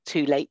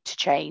too late to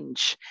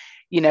change.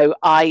 You know,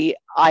 I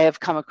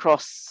have come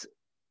across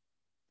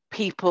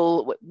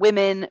people,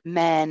 women,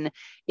 men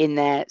in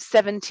their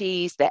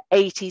 70s, their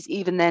 80s,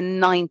 even their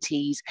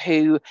 90s,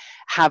 who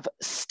have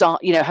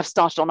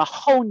started on a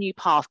whole new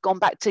path, gone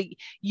back to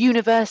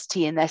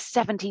university in their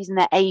 70s and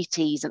their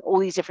 80s and all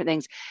these different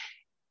things.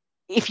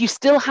 If you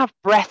still have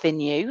breath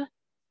in you,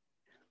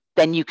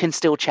 then you can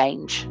still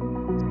change.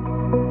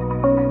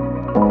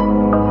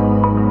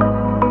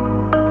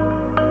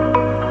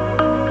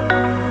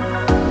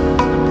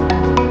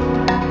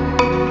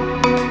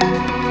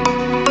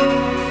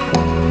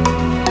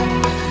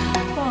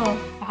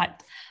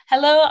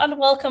 Hello and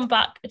welcome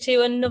back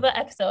to another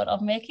episode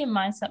of Making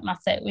Mindset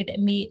Matter with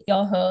me,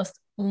 your host,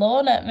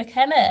 Lorna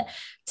McKenna.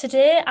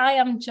 Today I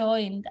am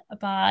joined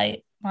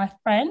by my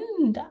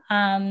friend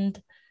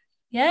and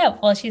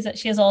she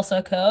is also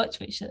a coach,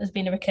 which has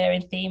been a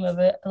recurring theme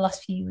over the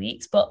last few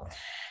weeks, but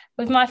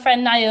with my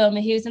friend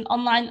Naomi, who's an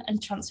online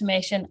and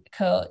transformation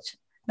coach.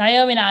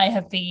 Naomi and I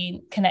have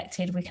been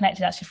connected. We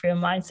connected actually through a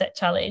mindset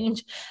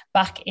challenge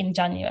back in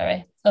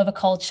January over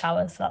cold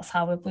showers. That's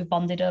how we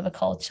bonded over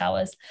cold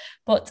showers.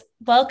 But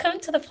welcome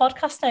to the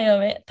podcast,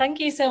 Naomi. Thank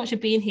you so much for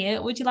being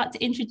here. Would you like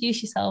to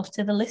introduce yourself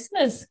to the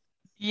listeners?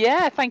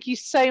 Yeah, thank you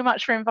so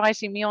much for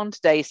inviting me on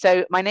today.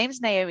 So my name is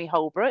Naomi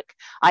Holbrook.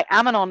 I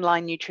am an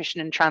online nutrition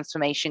and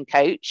transformation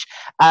coach,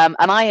 and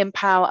I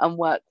empower and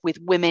work with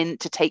women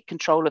to take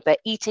control of their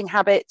eating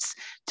habits,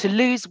 to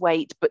lose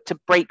weight, but to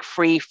break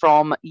free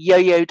from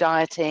yo-yo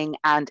dieting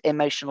and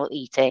emotional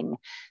eating.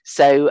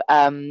 So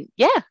and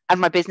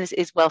my business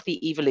is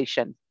Wealthy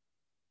Evolution.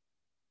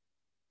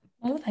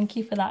 Oh, thank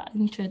you for that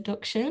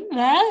introduction.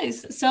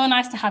 It's so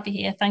nice to have you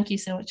here. Thank you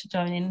so much for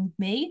joining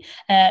me.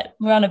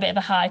 We're on a bit of a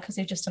high because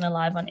we've just done a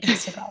live on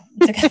Instagram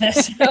together,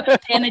 so the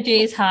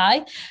energy is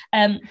high.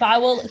 But I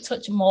will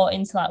touch more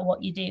into like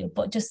what you do.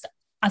 But just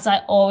as I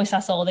always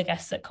ask all the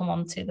guests that come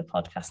on to the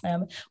podcast,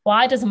 Naomi,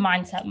 why does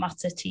mindset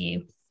matter to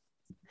you?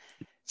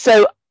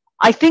 So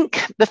I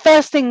think the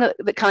first thing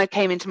that kind of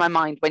came into my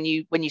mind when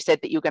you said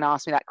that you were going to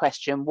ask me that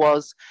question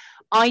was,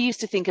 I used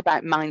to think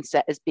about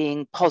mindset as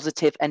being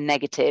positive and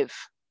negative.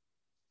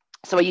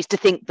 So I used to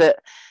think that,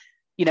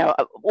 you know,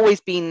 I've always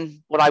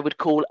been what I would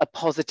call a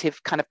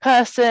positive kind of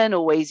person,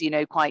 always, you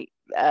know, quite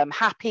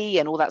happy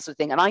and all that sort of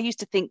thing. And I used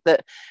to think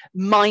that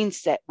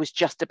mindset was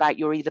just about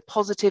you're either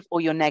positive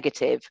or you're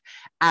negative,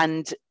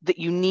 and that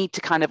you need to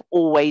kind of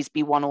always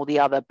be one or the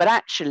other. But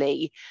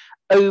actually,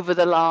 over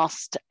the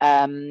last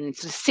sort of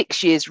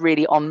 6 years,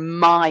 really, on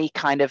my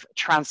kind of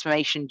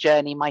transformation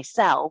journey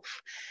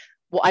myself,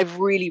 what I've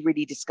really,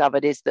 really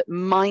discovered is that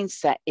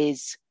mindset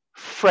is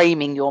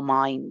framing your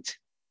mind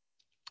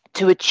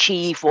to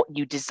achieve what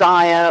you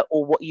desire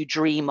or what you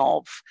dream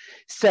of.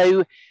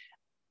 So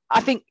I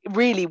think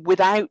really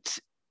without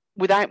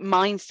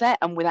mindset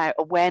and without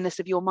awareness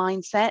of your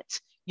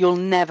mindset, you'll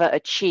never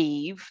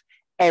achieve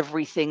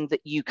everything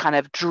that you kind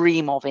of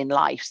dream of in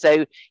life.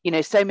 So, you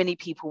know, so many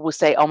people will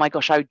say, oh my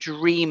gosh, I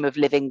dream of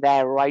living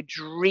there, or I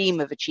dream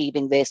of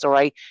achieving this, or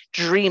I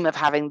dream of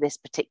having this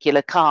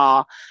particular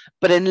car.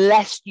 But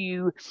unless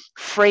you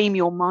frame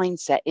your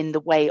mindset in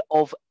the way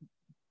of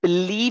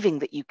believing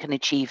that you can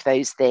achieve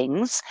those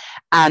things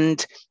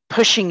and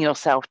pushing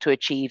yourself to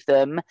achieve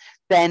them,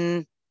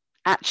 then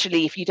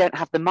actually, if you don't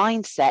have the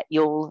mindset,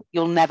 you'll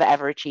never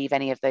ever achieve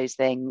any of those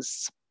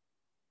things.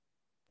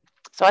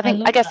 So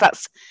I guess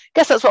that's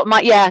what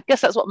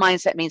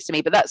mindset means to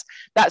me. But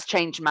that's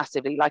changed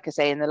massively. Like I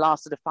say, in the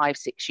last sort of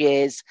 5-6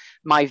 years,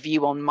 my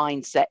view on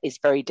mindset is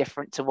very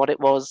different to what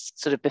it was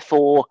sort of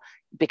before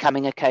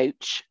becoming a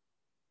coach.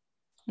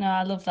 No,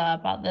 I love that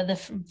about the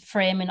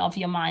framing of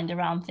your mind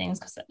around things,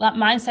 because that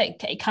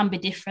mindset, it can be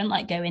different.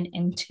 Like going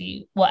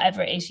into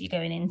whatever it is you're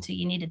going into,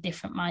 you need a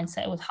different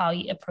mindset with how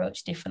you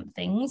approach different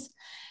things.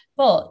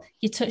 But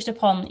you touched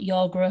upon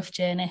your growth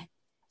journey.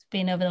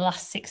 Been over the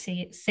last 6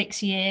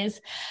 years.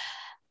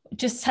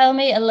 Just tell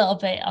me a little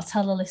bit. I'll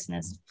tell the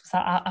listeners, because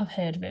I've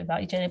heard a bit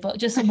about your journey, but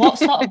just what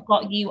sort of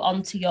got you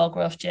onto your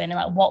growth journey?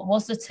 Like, what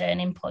was the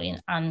turning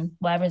point and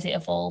where has it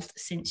evolved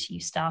since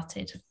you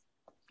started?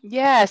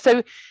 Yeah,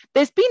 so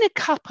there's been a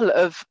couple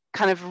of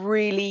kind of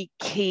really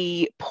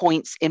key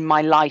points in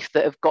my life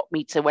that have got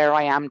me to where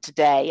I am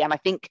today. And I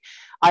think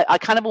I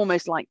kind of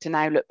almost like to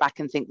now look back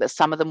and think that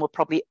some of them were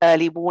probably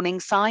early warning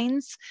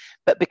signs,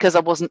 but because I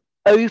wasn't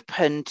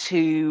open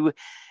to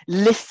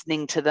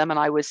listening to them and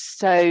I was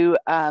so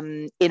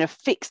in a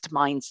fixed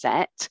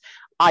mindset,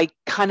 I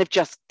kind of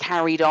just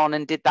carried on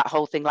and did that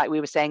whole thing, like we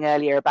were saying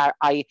earlier, about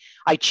I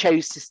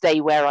chose to stay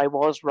where I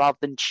was rather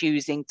than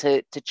choosing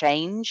to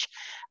change.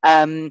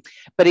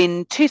 But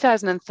in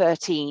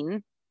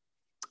 2013,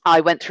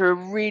 I went through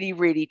a really,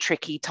 really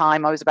tricky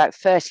time. I was about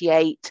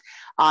 38.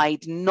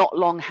 I'd not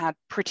long had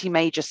pretty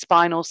major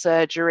spinal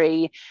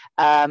surgery,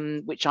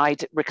 which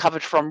I'd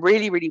recovered from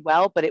really, really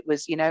well. But it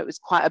was, it was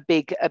quite a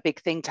big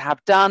thing to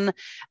have done.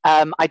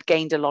 I'd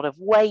gained a lot of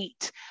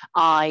weight.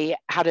 I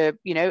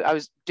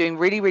was doing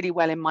really, really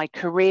well in my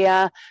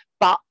career,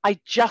 But I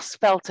just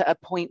felt at a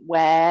point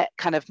where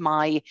kind of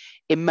my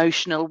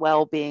emotional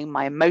well-being,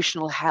 my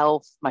emotional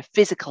health, my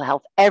physical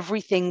health,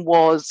 everything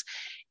was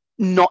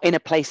not in a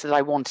place that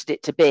I wanted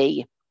it to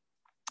be.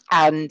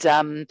 And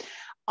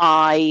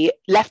I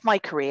left my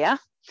career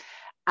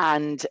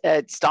and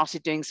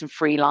started doing some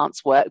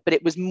freelance work, but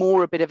it was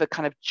more a bit of a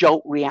kind of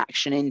jolt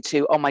reaction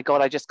into, oh my God,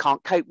 I just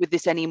can't cope with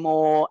this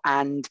anymore.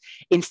 And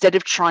instead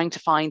of trying to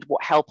find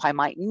what help I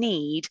might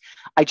need,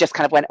 I just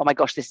kind of went, oh my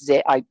gosh, this is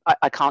it.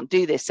 I can't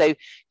do this. So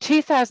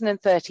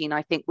 2013,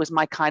 I think, was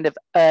my kind of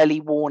early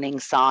warning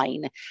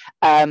sign.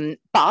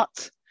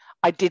 But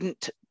I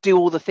didn't do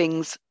all the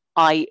things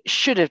I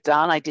should have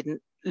done. I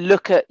didn't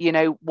look at,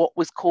 what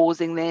was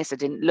causing this. I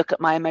didn't look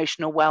at my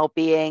emotional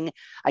well-being.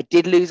 I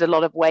did lose a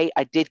lot of weight.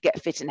 I did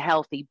get fit and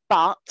healthy,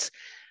 but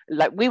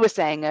like we were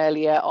saying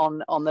earlier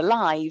on the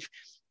live,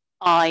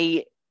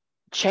 I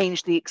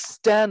changed the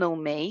external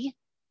me,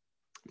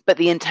 but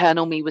the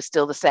internal me was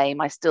still the same.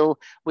 I still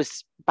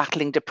was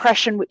battling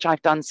depression, which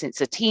I've done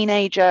since a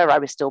teenager. I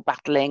was still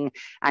battling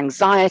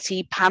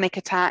anxiety, panic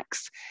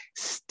attacks,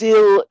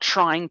 still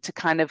trying to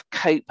kind of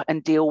cope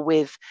and deal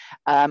with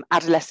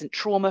adolescent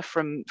trauma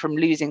from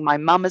losing my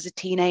mum as a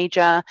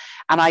teenager.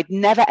 And I'd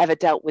never, ever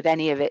dealt with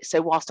any of it.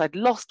 So whilst I'd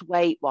lost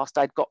weight, whilst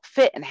I'd got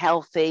fit and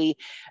healthy,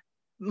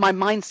 my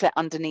mindset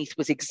underneath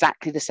was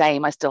exactly the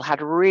same. I still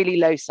had really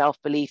low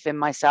self-belief in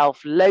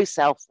myself, low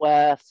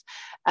self-worth,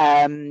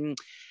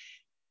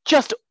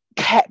 just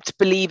kept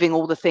believing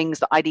all the things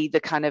that I'd either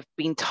kind of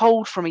been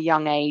told from a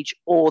young age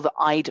or that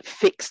I'd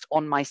fixed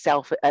on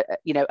myself at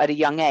a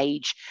young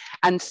age.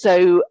 And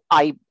so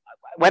I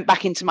went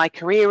back into my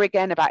career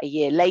again about a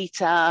year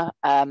later.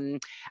 And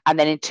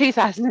then in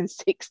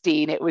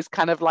 2016, it was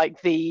kind of like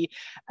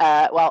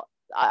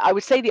I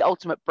would say the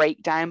ultimate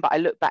breakdown, but I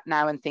look back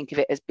now and think of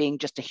it as being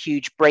just a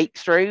huge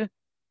breakthrough.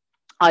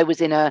 I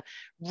was in a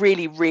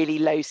really, really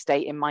low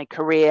state in my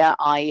career.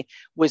 I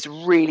was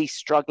really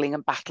struggling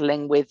and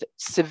battling with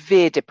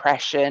severe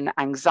depression,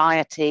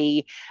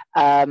 anxiety,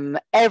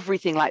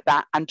 everything like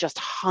that, and just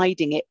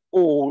hiding it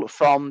all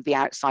from the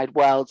outside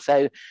world.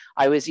 So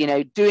I was,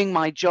 doing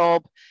my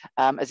job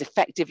as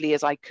effectively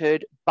as I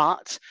could,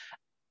 but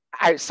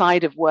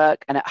outside of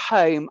work and at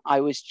home, I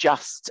was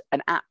just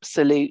an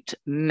absolute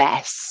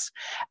mess.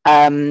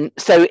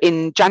 So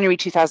in January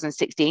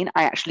 2016,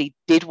 I actually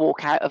did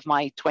walk out of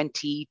my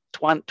 22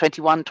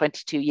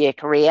 year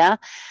career.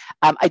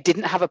 I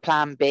didn't have a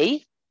plan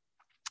B,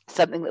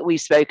 something that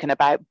we've spoken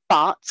about,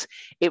 but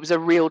it was a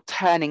real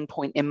turning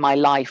point in my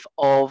life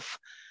of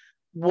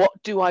what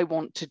do I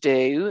want to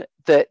do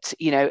that,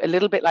 a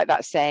little bit like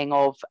that saying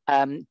of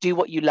do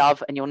what you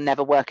love and you'll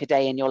never work a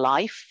day in your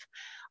life.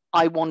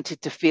 I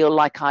wanted to feel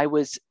like I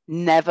was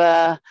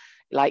never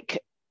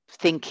like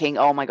thinking,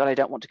 oh my God, I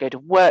don't want to go to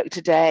work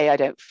today. I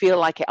don't feel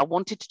like it. I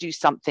wanted to do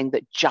something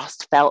that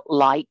just felt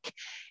like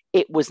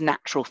it was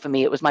natural for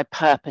me. It was my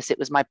purpose. It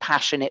was my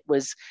passion. It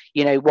was,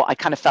 what I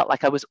kind of felt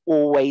like I was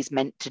always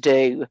meant to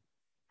do.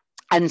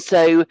 And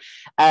so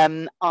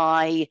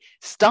I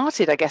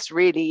started, I guess,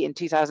 really in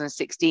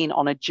 2016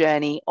 on a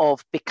journey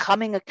of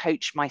becoming a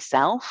coach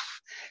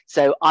myself.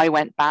 So I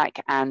went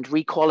back and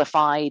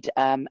requalified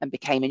and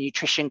became a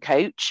nutrition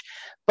coach,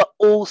 but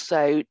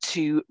also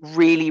to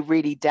really,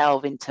 really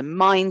delve into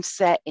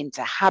mindset,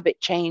 into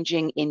habit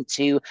changing,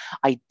 into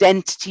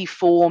identity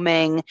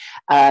forming,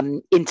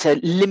 into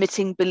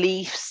limiting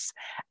beliefs.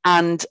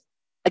 And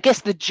I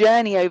guess the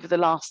journey over the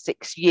last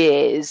 6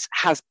 years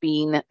has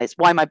been, it's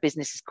why my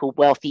business is called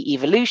Wealthy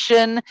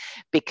Evolution,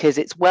 because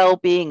it's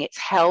well-being, it's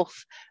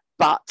health,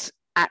 but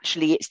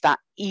actually it's that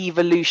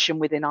evolution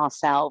within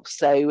ourselves.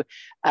 So,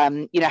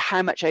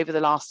 how much over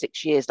the last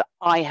 6 years that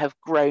I have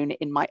grown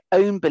in my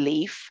own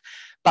belief,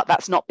 but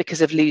that's not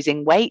because of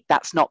losing weight.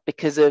 That's not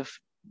because of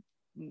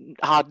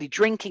hardly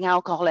drinking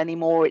alcohol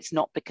anymore. It's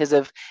not because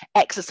of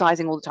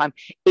exercising all the time.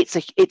 It's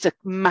a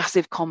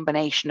massive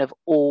combination of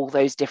all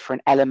those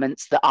different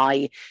elements that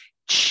I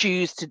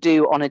choose to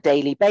do on a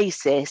daily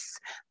basis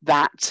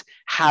that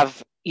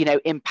have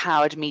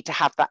empowered me to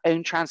have that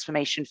own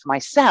transformation for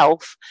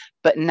myself,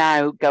 but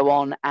now go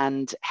on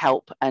and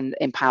help and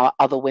empower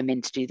other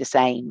women to do the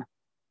same.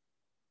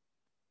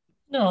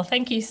 No,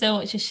 thank you so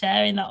much for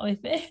sharing that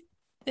with me.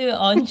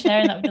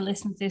 Sharing that with the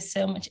listeners. There's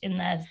so much in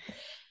there.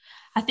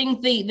 I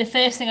think the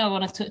first thing I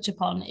want to touch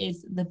upon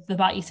is the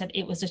fact you said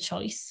it was a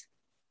choice.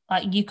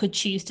 Like you could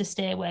choose to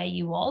stay where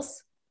you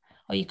was,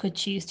 or you could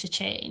choose to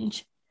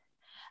change.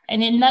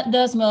 And in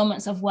those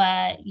moments of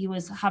where you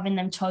was having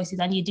them choices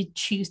and you did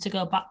choose to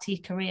go back to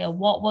your career,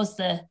 what was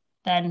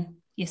then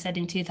you said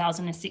in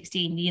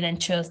 2016, you then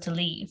chose to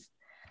leave?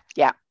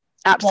 Yeah,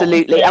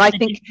 absolutely. And I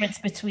think the difference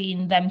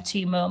between them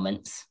two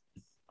moments.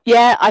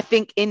 Yeah, I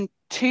think in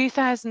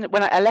 2000,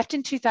 when I left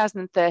in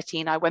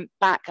 2013, I went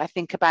back, I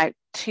think about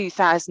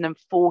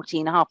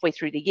 2014, halfway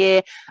through the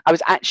year. I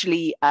was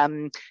actually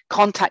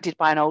contacted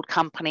by an old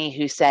company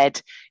who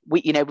said,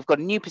 we've got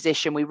a new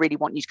position. We really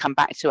want you to come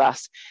back to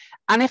us.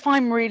 And if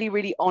I'm really,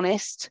 really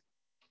honest,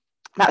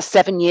 that's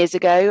 7 years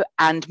ago.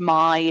 And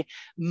my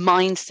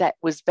mindset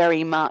was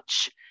very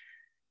much,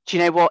 do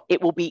you know what?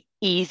 It will be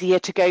easier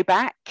to go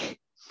back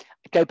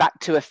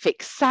to a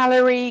fixed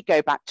salary,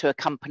 go back to a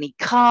company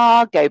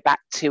car, go back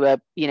to a,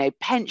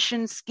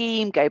 pension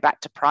scheme, go back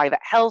to private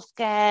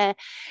healthcare,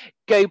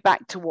 go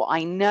back to what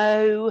I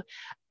know.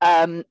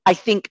 I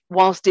think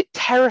whilst it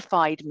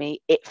terrified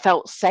me, it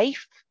felt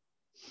safe.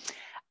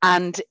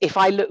 And if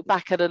I look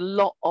back at a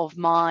lot of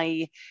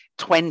my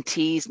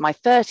 20s, my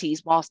 30s,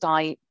 whilst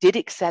I did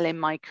excel in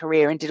my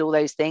career and did all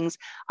those things,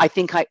 I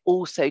think I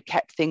also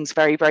kept things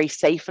very, very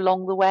safe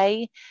along the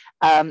way,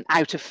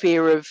 out of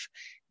fear of,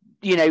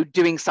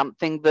 doing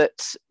something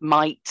that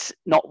might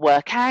not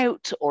work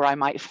out, or I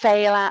might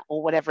fail at,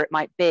 or whatever it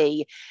might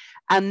be.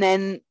 And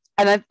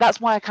that's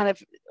why I kind of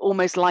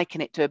almost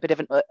liken it to a bit of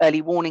an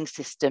early warning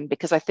system,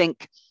 because I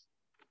think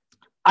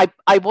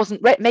I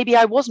wasn't maybe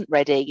I wasn't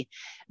ready.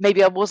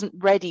 Maybe I wasn't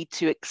ready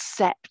to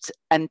accept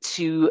and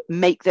to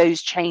make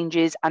those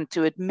changes and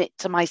to admit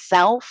to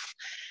myself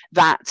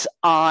that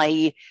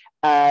I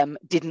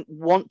didn't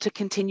want to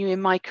continue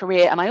in my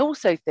career. And I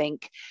also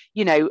think,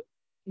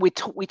 we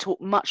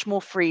talk much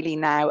more freely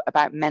now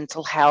about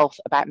mental health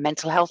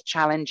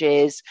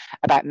challenges,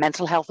 about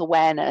mental health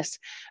awareness.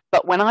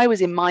 But when I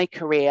was in my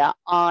career,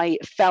 I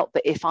felt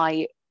that if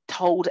I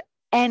told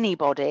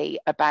anybody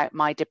about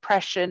my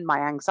depression, my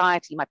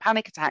anxiety, my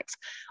panic attacks,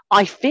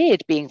 I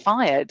feared being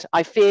fired.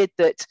 I feared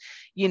that,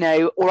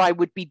 or I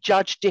would be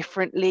judged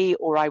differently,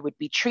 or I would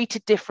be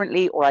treated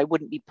differently, or I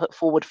wouldn't be put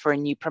forward for a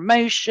new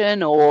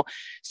promotion. Or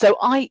so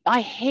I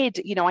hid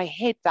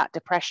that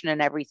depression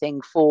and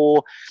everything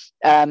for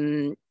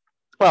nearly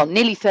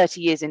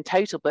 30 years in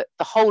total, but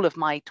the whole of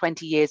my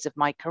 20 years of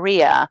my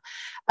career.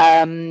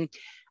 And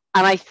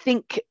I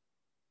think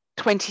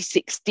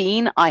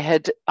 2016 I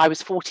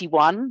was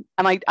 41,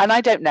 and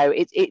I don't know,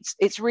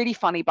 it's really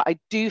funny, but I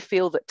do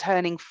feel that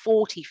turning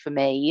 40 for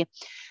me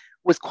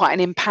was quite an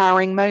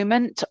empowering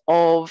moment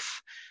of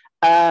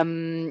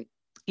I'm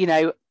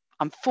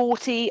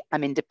 40,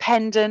 I'm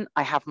independent,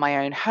 I have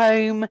my own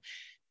home.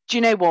 Do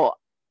you know what?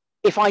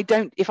 If I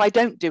don't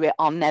do it,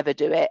 I'll never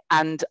do it.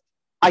 And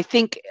I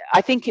think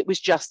it was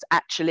just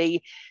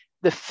actually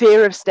the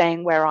fear of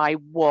staying where I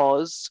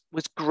was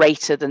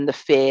greater than the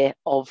fear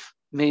of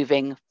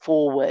moving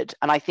forward.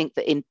 And I think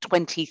that in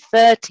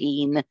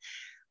 2013,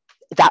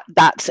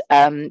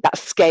 that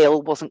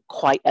scale wasn't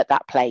quite at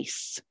that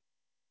place.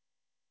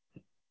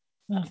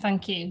 Well,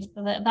 thank you.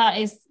 That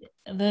is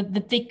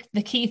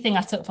the key thing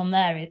I took from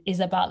there is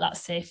about that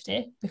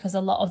safety, because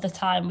a lot of the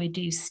time we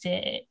do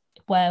stay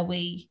where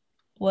we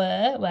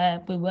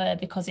were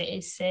because it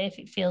is safe,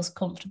 it feels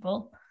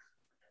comfortable.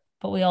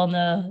 But we all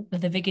know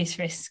that the biggest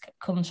risk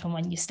comes from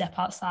when you step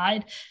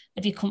outside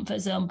of your comfort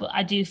zone. But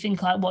I do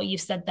think like what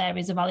you've said there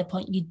is a valid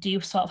point. You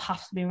do sort of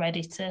have to be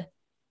ready to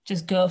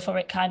just go for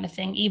it kind of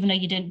thing. Even though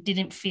you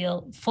didn't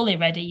feel fully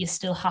ready, you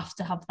still have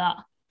to have that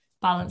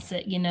balance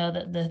that,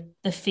 that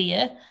the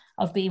fear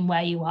of being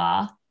where you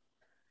are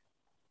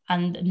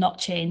and not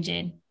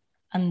changing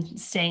and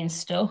staying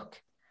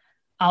stuck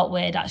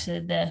outweighed actually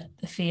the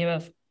fear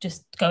of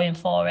just going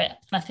for it.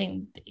 And I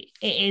think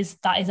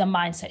that is a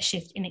mindset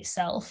shift in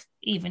itself.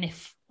 Even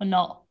if we're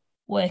not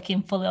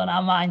working fully on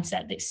our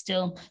mindset, it's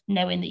still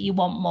knowing that you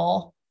want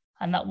more,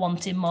 and that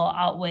wanting more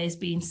outweighs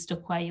being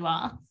stuck where you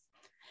are.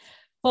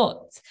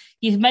 But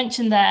you've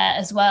mentioned there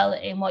as well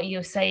in what you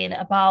were saying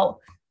about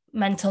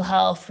mental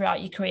health throughout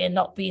your career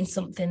not being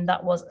something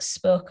that was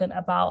spoken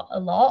about a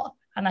lot.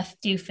 And I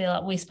do feel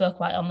like we spoke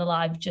about it on the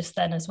live just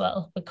then as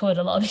well. We covered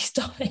a lot of these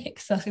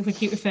topics. So if we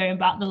keep referring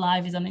back, the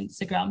live is on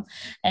Instagram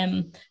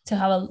to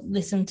have a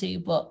listen to.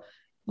 But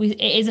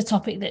it is a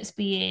topic that's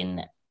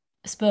being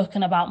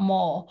spoken about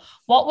more.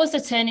 What was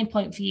the turning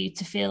point for you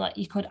to feel like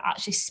you could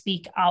actually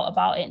speak out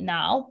about it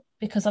now?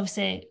 Because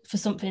obviously for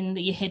something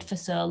that you hid for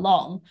so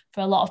long,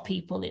 for a lot of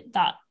people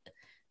that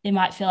they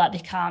might feel like they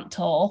can't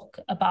talk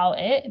about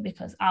it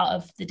because out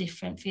of the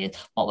different fears.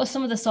 What were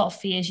some of the sort of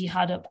fears you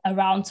had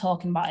around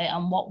talking about it,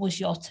 and what was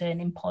your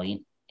turning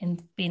point in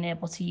being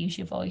able to use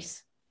your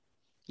voice?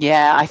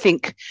 Yeah, I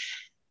think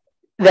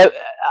that,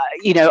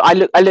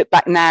 I look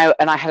back now,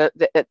 and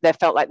there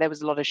felt like there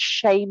was a lot of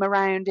shame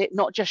around it,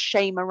 not just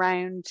shame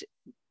around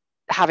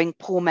having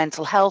poor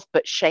mental health,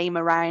 but shame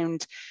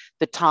around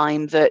the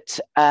time that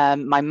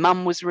my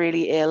mum was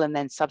really ill and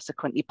then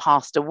subsequently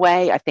passed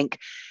away. I think,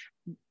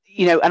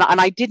 and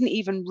I didn't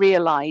even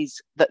realize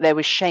that there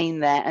was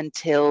shame there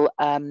until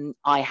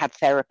I had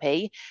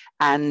therapy.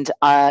 And,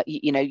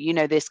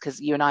 this because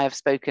you and I have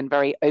spoken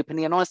very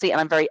openly and honestly, and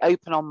I'm very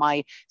open on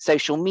my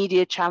social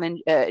media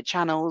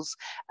channels.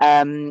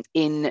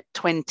 In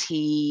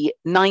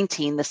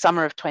 2019, the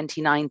summer of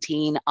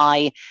 2019,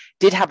 I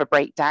did have a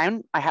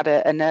breakdown. I had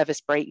a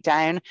nervous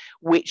breakdown,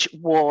 which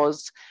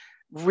was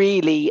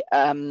really,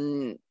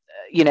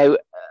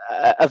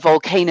 a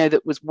volcano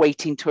that was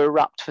waiting to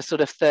erupt for sort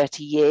of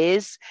 30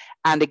 years.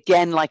 And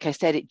again, like I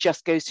said, it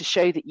just goes to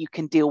show that you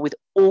can deal with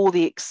all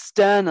the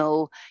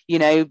external,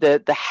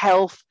 the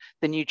health,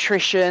 the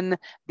nutrition,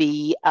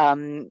 the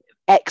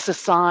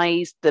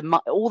exercise,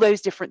 all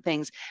those different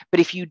things. But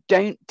if you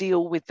don't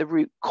deal with the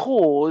root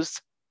cause,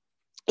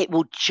 it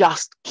will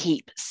just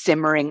keep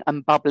simmering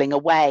and bubbling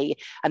away.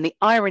 And the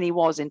irony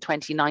was, in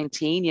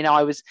 2019,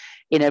 I was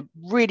in a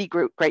really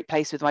great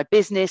place with my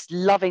business,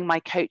 loving my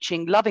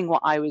coaching, loving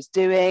what I was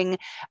doing,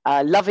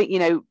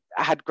 loving,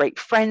 I had great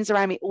friends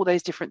around me, all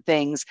those different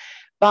things.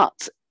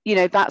 But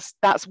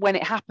that's when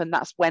it happened.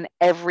 That's when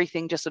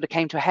everything just sort of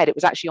came to a head. It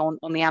was actually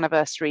on the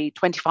anniversary,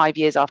 25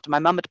 years after my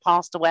mum had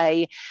passed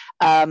away.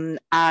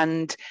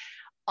 And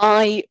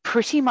I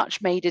pretty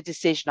much made a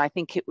decision. I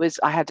think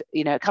I had,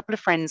 a couple of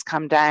friends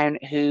come down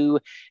who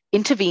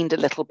intervened a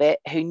little bit,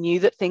 who knew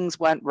that things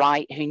weren't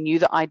right, who knew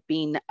that I'd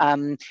been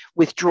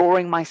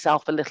withdrawing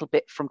myself a little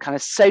bit from kind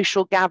of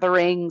social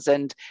gatherings,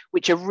 and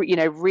which are,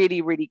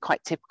 really, really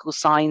quite typical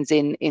signs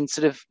in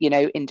sort of,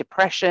 in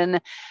depression.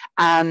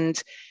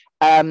 And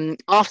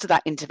after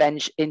that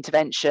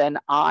intervention,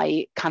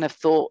 I kind of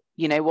thought,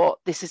 what,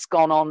 this has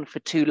gone on for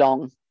too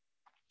long.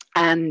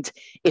 And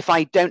if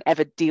I don't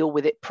ever deal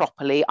with it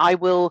properly, I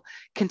will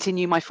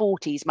continue my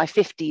 40s, my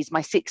 50s,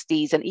 my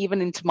 60s, and even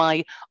into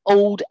my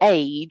old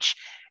age,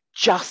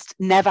 just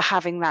never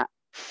having that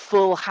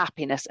full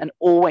happiness and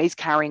always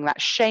carrying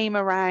that shame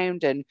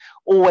around and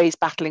always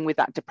battling with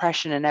that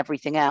depression and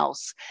everything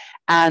else.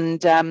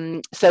 And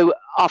so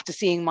after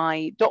seeing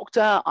my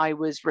doctor, I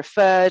was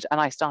referred and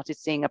I started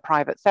seeing a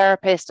private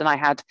therapist, and I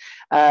had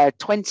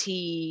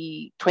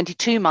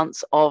 22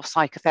 months of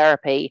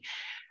psychotherapy.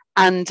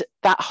 And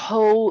that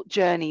whole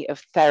journey of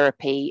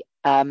therapy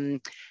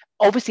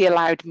obviously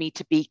allowed me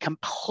to be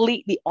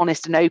completely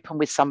honest and open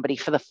with somebody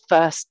for the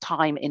first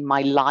time in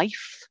my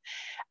life.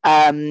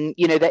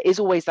 There is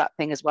always that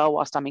thing as well,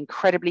 whilst I'm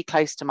incredibly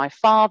close to my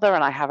father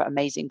and I have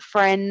amazing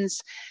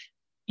friends,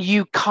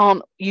 you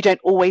don't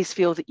always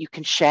feel that you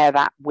can share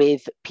that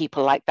with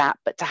people like that.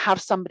 But to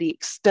have somebody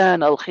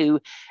external who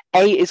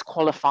is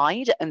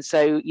qualified, and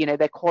so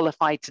they're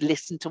qualified to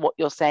listen to what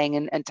you're saying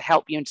and to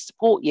help you and to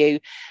support you,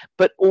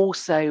 but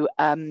also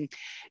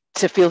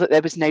to feel that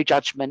there was no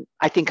judgment.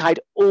 I think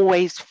I'd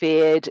always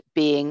feared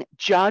being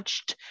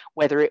judged,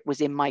 whether it was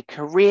in my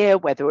career,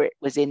 whether it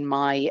was in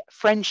my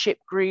friendship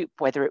group,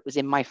 whether it was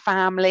in my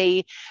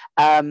family,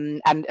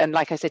 and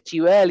like I said to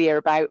you earlier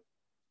about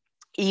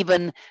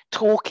even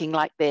talking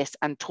like this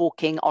and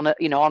talking on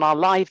our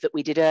live that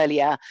we did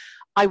earlier,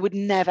 I would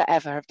never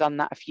ever have done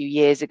that a few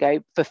years ago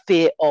for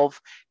fear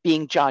of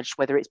being judged,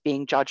 whether it's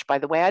being judged by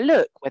the way I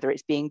look, whether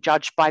it's being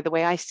judged by the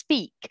way I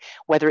speak,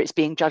 whether it's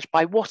being judged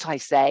by what I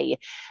say.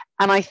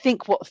 And I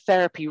think what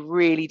therapy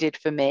really did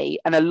for me,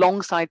 and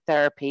alongside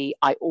therapy,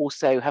 I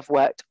also have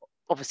worked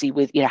obviously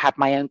with, had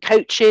my own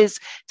coaches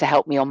to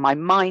help me on my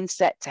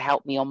mindset, to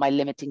help me on my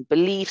limiting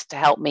beliefs, to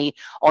help me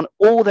on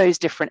all those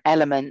different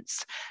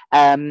elements.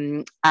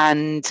 And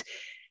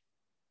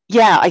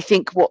yeah, I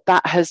think what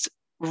that has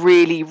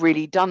really,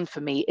 really done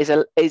for me is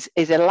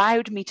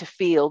allowed me to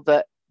feel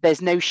that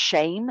there's no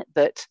shame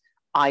that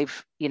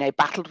I've,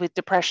 battled with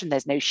depression.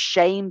 There's no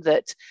shame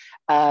that,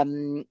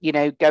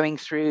 going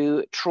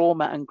through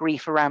trauma and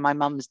grief around my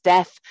mum's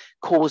death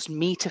caused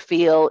me to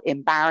feel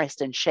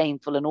embarrassed and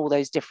shameful and all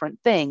those different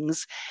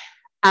things.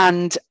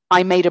 And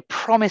I made a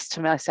promise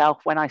to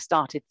myself when I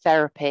started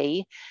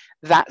therapy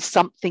that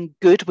something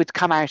good would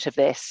come out of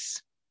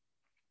this.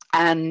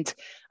 And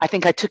I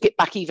think I took it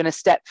back even a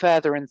step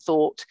further and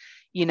thought,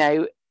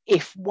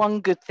 if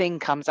one good thing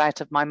comes out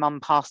of my mum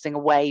passing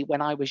away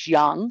when I was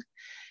young,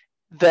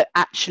 that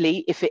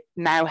actually, if it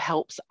now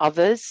helps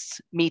others,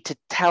 me to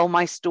tell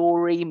my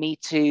story, me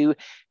to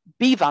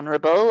be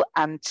vulnerable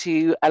and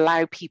to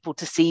allow people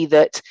to see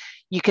that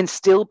you can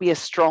still be a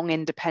strong,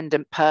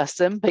 independent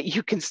person, but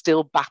you can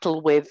still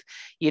battle with,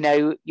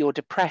 your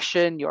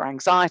depression, your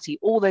anxiety,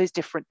 all those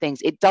different things.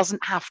 It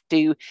doesn't have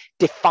to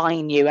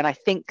define you. And I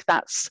think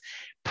that's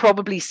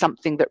probably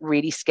something that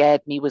really scared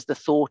me, was the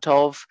thought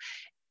of,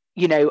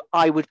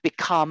 I would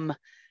become,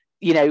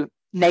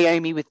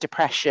 Naomi with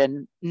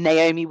depression,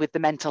 Naomi with the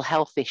mental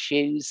health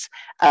issues,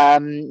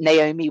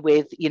 Naomi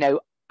with,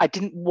 I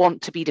didn't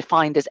want to be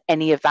defined as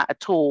any of that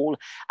at all.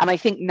 And I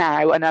think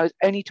now, and I was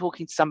only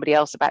talking to somebody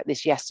else about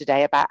this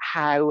yesterday, about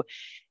how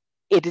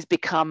it has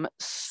become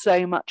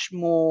so much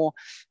more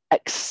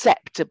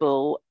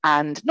acceptable,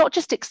 and not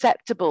just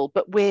acceptable,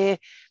 but we're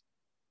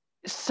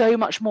so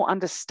much more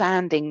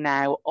understanding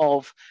now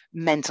of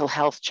mental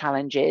health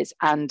challenges.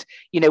 And,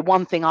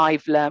 one thing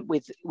I've learned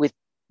with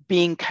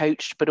being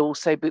coached, but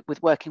also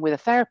with working with a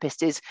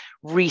therapist, is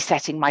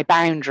resetting my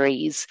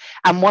boundaries.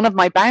 And one of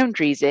my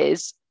boundaries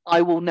is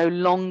I will no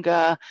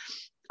longer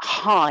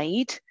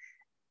hide,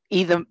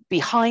 either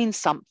behind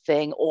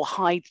something or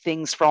hide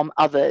things from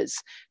others.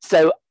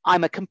 So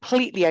I'm a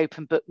completely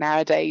open book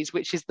nowadays,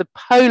 which is the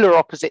polar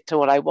opposite to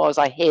what I was.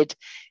 I hid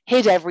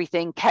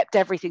everything, kept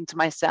everything to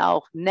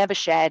myself, never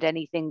shared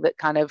anything that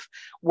kind of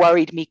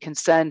worried me,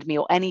 concerned me,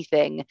 or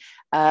anything.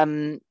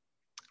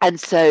 And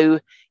so,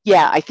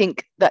 yeah, I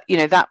think that,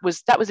 that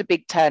was a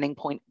big turning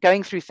point,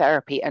 going through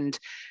therapy and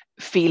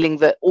feeling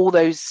that all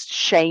those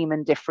shame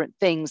and different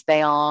things,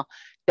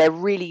 they're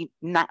really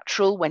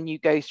natural when you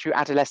go through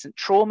adolescent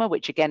trauma,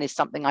 which again is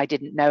something I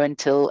didn't know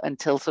until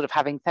sort of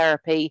having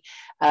therapy.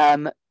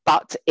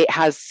 but it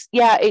has,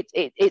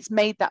 it's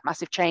made that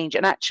massive change.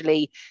 And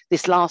actually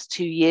this last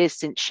 2 years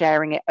since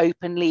sharing it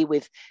openly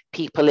with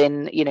people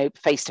in,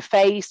 face to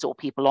face, or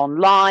people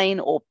online,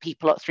 or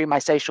people through my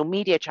social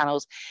media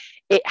channels,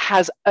 it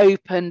has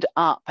opened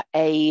up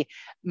a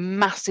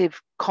massive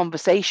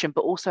conversation,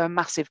 but also a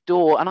massive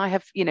door. And I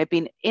have,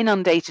 been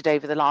inundated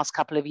over the last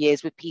couple of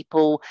years with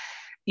people,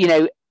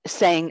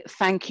 saying,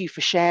 thank you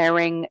for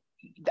sharing.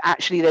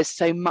 Actually, there's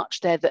so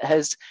much there that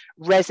has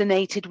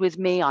resonated with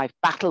me. I've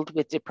battled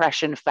with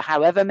depression for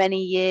however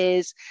many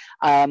years.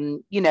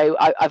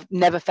 I've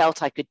never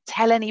felt I could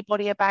tell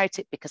anybody about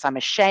it because I'm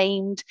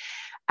ashamed.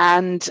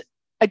 And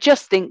I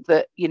just think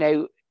that,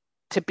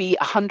 to be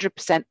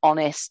 100%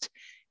 honest,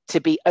 to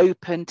be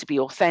open, to be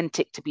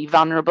authentic, to be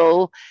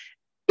vulnerable,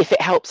 if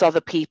it helps other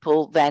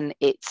people, then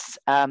it's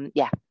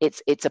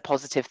a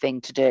positive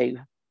thing to do.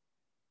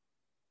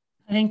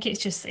 I think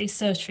it's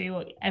so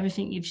true,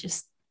 everything you've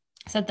just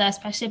said there,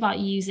 especially about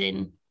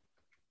using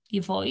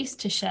your voice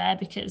to share,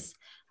 because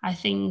I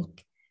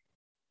think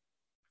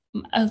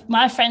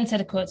my friend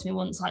said a quote to me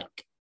once,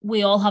 like,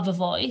 we all have a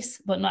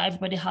voice, but not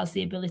everybody has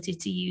the ability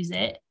to use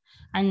it.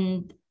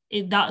 And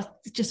that's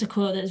just a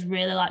quote that's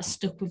really like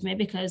stuck with me,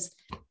 because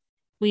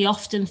we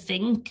often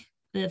think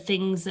the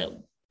things that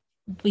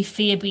we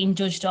fear being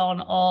judged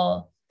on,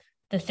 or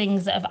the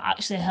things that have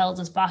actually held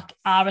us back,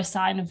 are a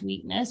sign of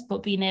weakness.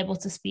 But being able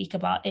to speak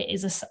about it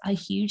is a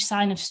huge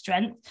sign of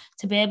strength,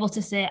 to be able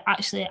to say,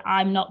 actually,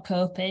 I'm not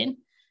coping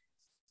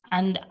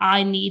and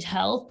I need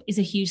help, is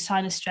a huge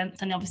sign of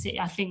strength. And obviously,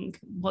 I think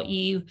what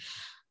you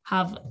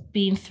have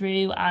been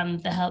through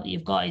and the help that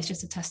you've got is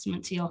just a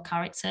testament to your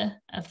character,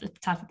 of the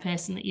type of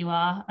person that you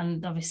are.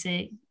 And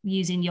obviously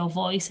using your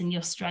voice and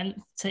your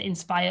strength to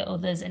inspire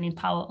others and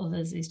empower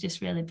others is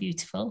just really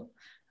beautiful.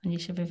 And you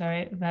should be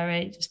very,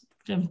 very,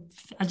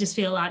 I just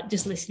feel like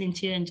just listening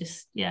to you, and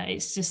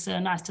it's just so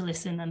nice to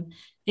listen, and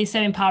it's so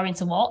empowering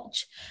to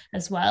watch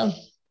as well.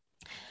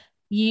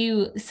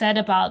 You said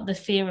about the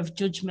fear of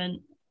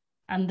judgment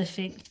and the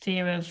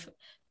fear of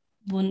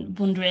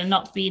wondering,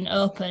 not being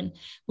open.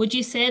 Would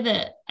you say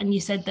that, and you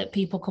said that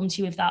people come to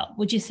you with that,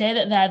 would you say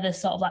that they're the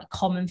sort of like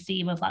common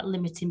theme of like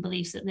limiting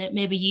beliefs that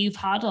maybe you've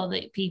had, or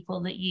that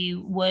people that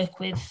you work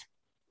with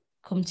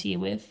come to you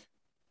with?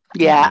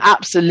 Yeah,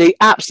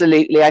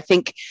 absolutely. I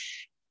think,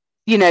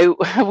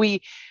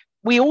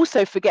 we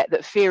also forget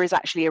that fear is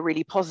actually a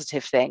really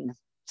positive thing.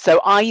 So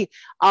I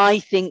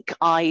think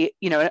and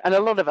a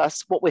lot of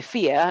us, all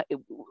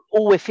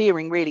we're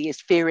fearing really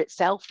is fear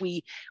itself.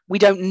 We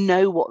don't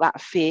know what that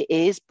fear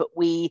is, but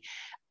we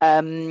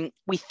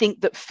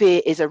think that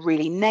fear is a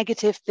really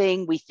negative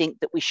thing. We think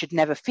that we should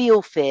never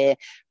feel fear,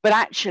 but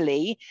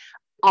actually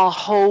our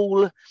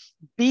whole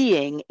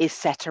being is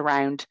set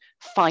around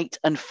fight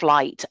and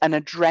flight and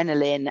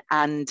adrenaline,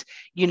 and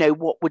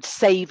what would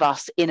save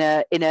us in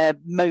a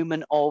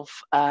moment of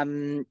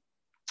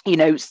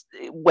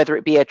whether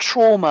it be a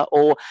trauma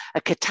or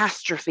a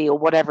catastrophe or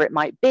whatever it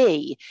might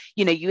be.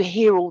 You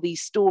hear all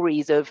these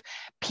stories of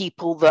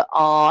people that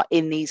are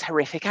in these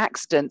horrific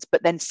accidents,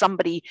 but then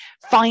somebody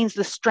finds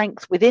the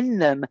strength within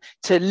them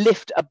to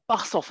lift a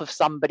bus off of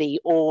somebody,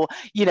 or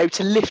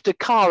to lift a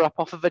car up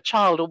off of a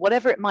child, or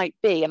whatever it might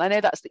be. And I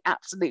know that's the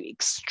absolute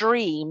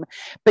extreme,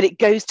 but it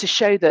goes to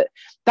show that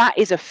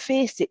is a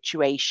fear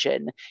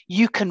situation.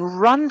 You can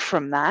run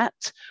from that,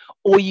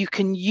 or you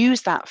can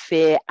use that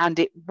fear and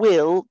it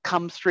will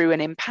come through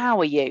and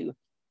empower you.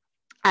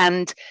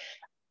 And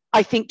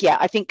I think,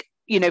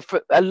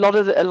 for a lot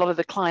of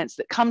the clients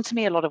that come to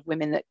me, a lot of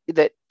women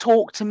that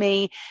talk to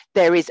me,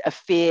 there is a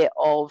fear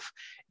of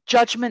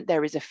judgment.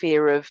 There is a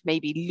fear of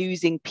maybe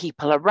losing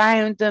people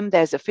around them.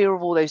 There's a fear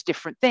of all those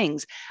different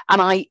things.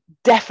 And I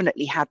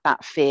definitely had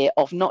that fear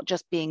of not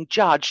just being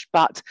judged,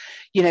 but,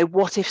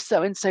 what if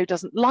so-and-so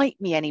doesn't like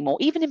me anymore?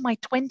 Even in my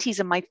 20s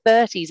and my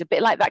 30s, a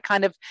bit like that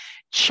kind of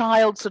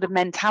child sort of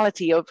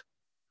mentality of,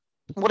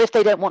 what if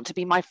they don't want to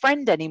be my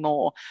friend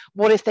anymore?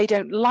 What if they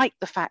don't like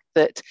the fact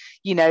that,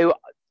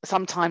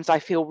 sometimes I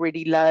feel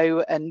really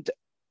low and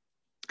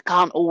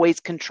can't always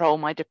control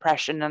my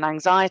depression and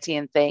anxiety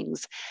and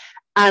things?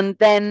 And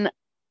then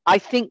I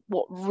think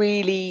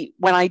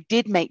when I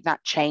did make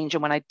that change,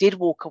 and when I did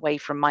walk away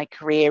from my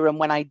career, and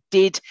when I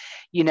did,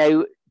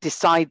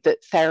 decide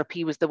that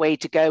therapy was the way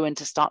to go, and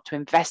to start to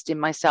invest in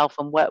myself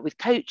and work with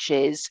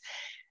coaches,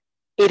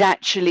 it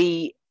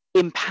actually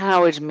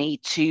empowered me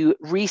to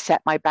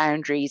reset my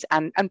boundaries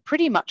and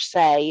pretty much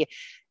say,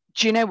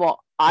 do you know what?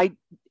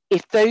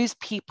 If those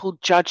people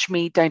judge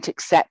me, don't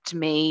accept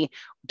me,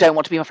 don't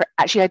want to be my friend,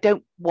 actually, I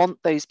don't want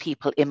those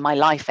people in my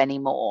life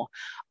anymore.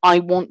 I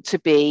want to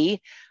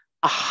be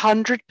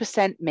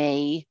 100%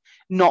 me,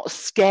 not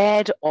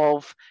scared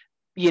of,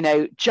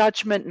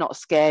 judgment, not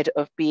scared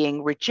of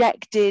being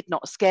rejected,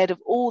 not scared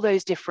of all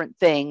those different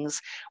things,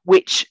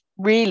 which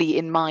really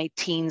in my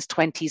teens,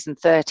 20s and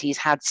 30s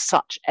had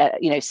such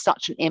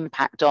an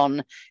impact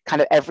on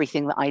kind of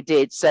everything that I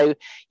did. So,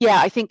 yeah,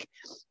 I think,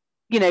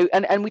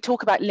 and we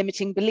talk about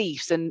limiting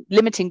beliefs, and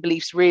limiting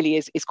beliefs really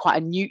is quite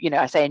a new,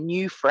 I say a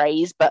new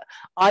phrase, but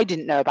I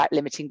didn't know about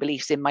limiting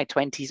beliefs in my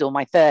 20s or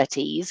my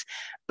 30s.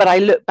 But I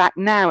look back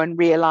now and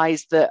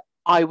realize that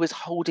I was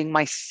holding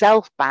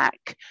myself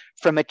back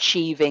from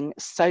achieving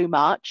so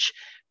much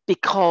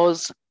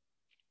because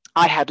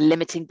I had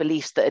limiting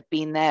beliefs that had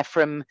been there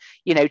from,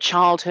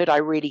 childhood. I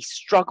really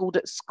struggled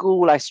at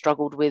school. I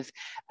struggled with,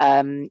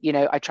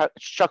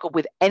 struggled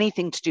with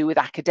anything to do with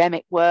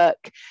academic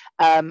work.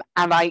 And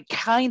I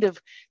kind of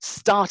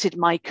started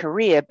my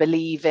career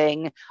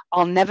believing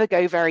I'll never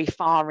go very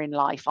far in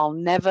life. I'll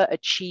never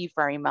achieve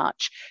very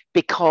much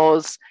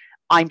because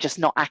I'm just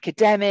not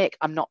academic.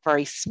 I'm not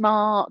very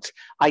smart.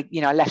 I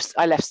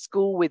left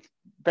school with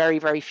very,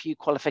 very few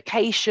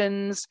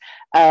qualifications.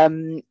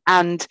 And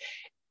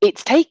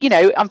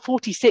I'm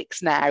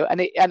 46 now,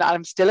 and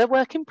I'm still a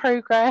work in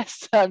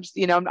progress. I'm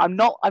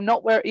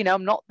not where,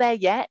 I'm not there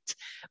yet.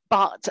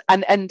 But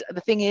and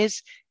the thing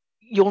is,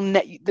 you'll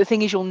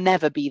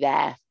never be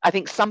there. I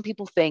think some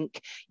people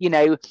think,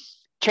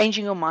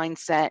 changing your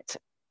mindset,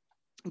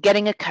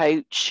 getting a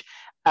coach,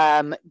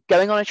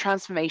 going on a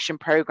transformation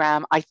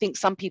program. I think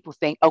some people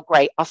think, oh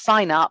great, I'll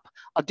sign up,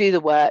 I'll do the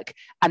work,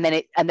 and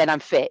then I'm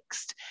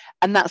fixed.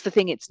 And that's the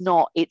thing, it's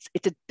not. It's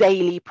a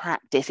daily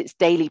practice. It's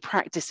daily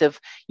practice of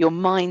your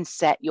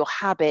mindset, your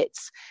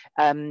habits,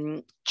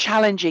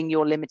 challenging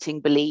your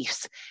limiting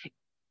beliefs,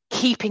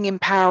 keeping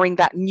empowering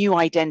that new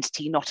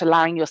identity, not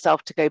allowing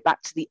yourself to go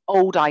back to the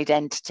old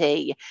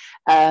identity,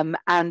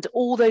 and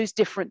all those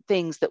different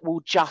things that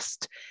will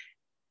just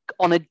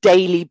on a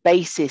daily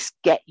basis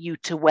get you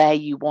to where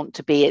you want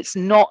to be. It's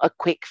not a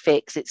quick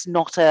fix. It's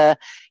not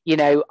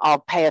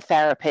I'll pay a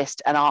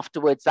therapist and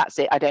afterwards that's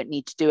it, I don't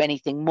need to do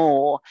anything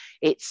more.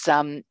 It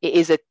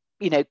is a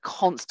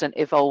constant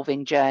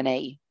evolving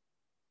journey.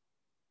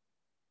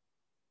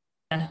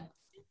 It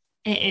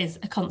is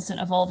a constant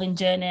evolving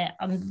journey,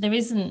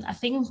 and I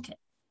think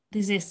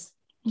there's this,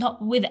 not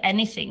with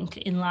anything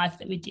in life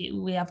that we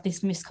do, we have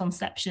this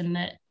misconception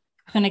that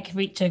we're going to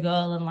reach a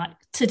goal and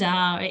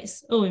ta-da,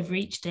 we've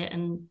reached it.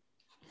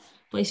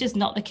 But it's just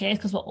not the case,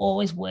 because we're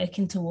always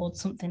working towards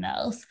something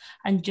else,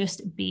 and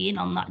just being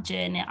on that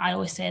journey. I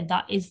always say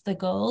that is the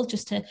goal,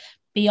 just to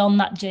be on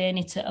that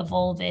journey to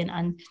evolving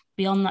and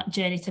be on that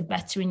journey to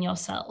bettering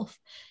yourself.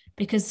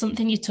 Because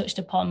something you touched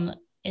upon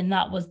in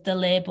that was the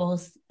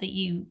labels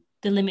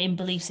the limiting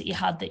beliefs that you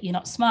had, that you're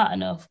not smart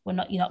enough, you're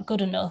not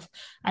good enough.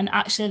 And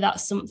actually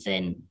that's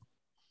something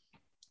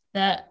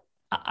that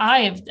I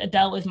have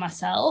dealt with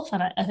myself,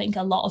 and I think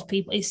a lot of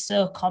people, it's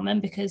so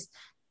common, because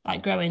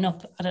growing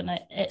up, I don't know,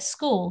 at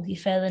school, you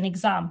fail an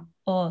exam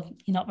or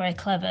you're not very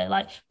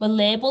clever. We're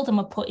labelled and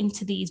we're put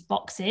into these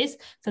boxes.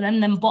 So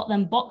then what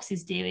them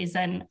boxes do is,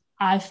 then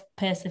I've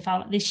personally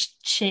found that this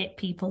shape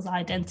people's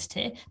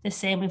identity. The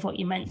same with what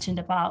you mentioned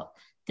about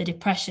the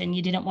depression.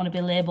 You didn't want to be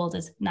labelled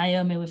as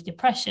Naomi with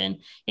depression.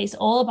 It's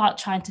all about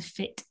trying to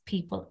fit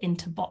people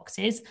into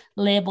boxes,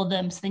 label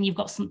them, so then you've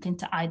got something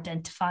to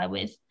identify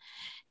with.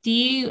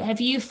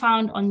 Have you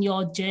found on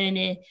your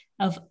journey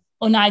of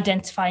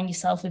unidentifying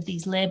yourself with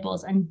these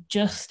labels and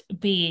just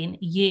being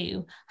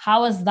you,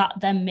 how has that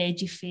then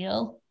made you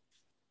feel?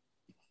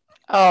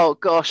 Oh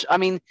gosh, I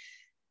mean,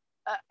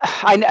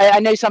 I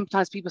know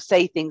sometimes people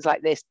say things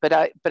like this, but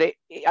I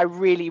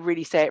really,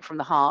 really say it from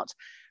the heart.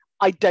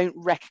 I don't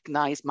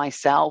recognize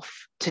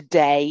myself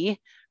today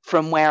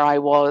from where I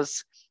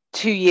was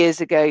 2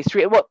 years ago,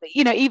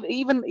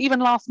 even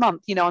last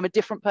month. I'm a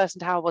different person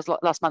to how I was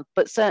last month,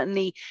 but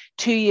certainly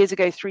 2 years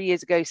ago, 3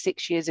 years ago,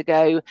 6 years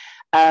ago,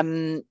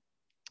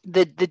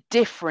 the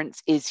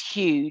difference is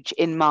huge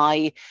in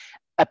my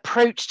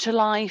approach to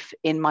life,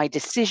 in my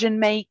decision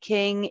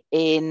making,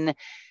 in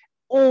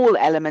all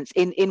elements,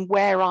 in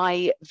where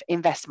I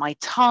invest my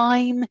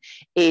time,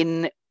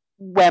 in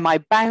where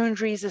my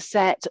boundaries are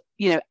set,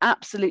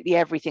 absolutely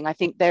everything. I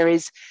think there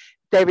is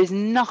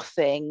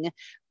nothing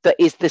that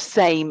is the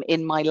same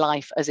in my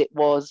life as it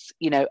was,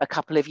 a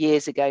couple of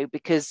years ago,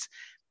 because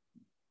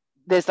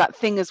there's that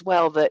thing as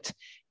well that,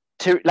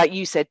 like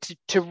you said,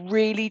 to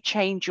really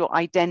change your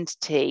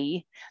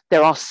identity,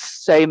 there are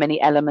so many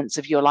elements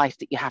of your life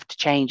that you have to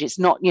change. It's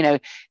not,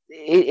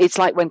 it's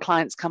like when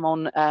clients come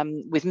on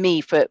with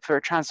me for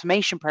a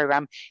transformation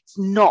program, it's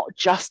not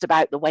just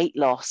about the weight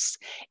loss.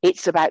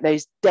 It's about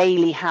those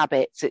daily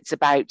habits. It's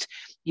about,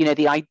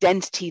 the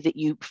identity that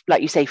you,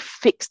 like you say,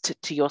 fixed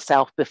to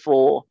yourself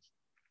before.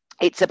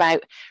 It's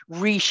about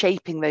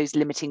reshaping those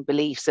limiting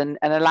beliefs and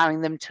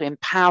allowing them to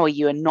empower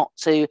you and not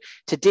to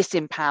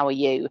disempower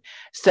you.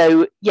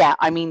 So, yeah,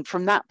 I mean,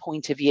 from that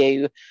point of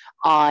view,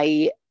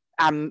 I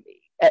am,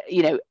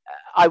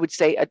 I would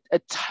say a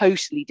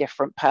totally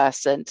different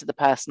person to the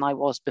person I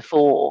was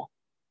before.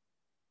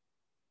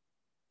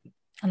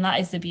 And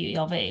that is the beauty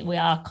of it. We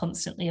are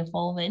constantly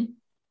evolving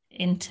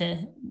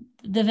into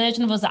the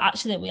version of us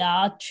that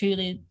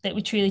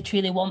we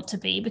truly want to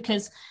be,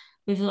 because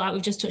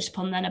we've just touched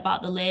upon then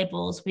about the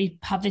labels, we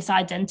have this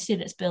identity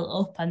that's built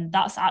up, and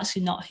that's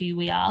actually not who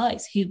we are.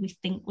 It's who we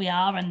think we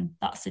are, and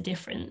that's the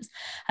difference.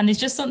 And there's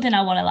just something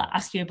I want to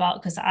ask you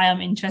about, because I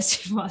am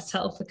interested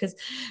myself, because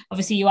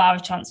obviously you are a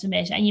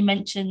transformation, and you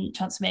mentioned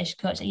transformation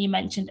coach, and you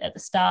mentioned at the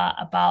start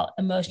about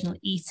emotional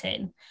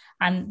eating.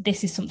 And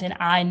this is something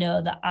I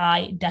know that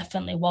I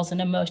definitely was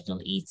an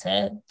emotional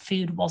eater.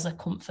 Food was a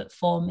comfort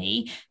for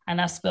me. And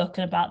I've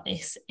spoken about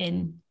this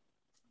in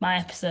my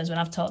episodes when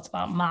I've talked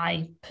about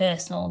my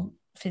personal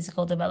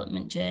physical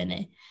development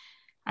journey,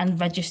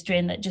 and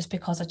registering that just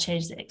because I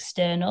changed the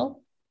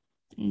external,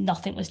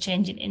 nothing was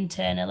changing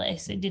internally.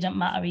 So it didn't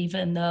matter,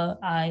 even though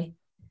I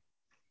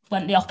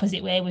went the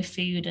opposite way with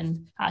food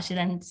and actually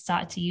then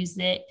started to use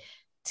it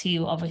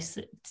to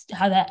obviously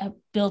how to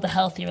build a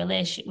healthy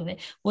relationship with it.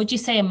 Would you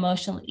say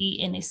emotional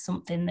eating is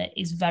something that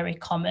is very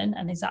common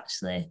and is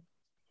actually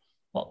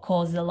what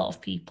causes a lot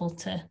of people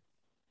to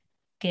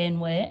gain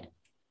weight?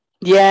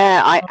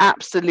 Yeah, I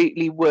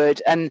absolutely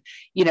would. And,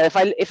 you know, if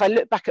I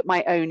look back at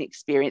my own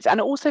experience, and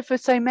also for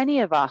so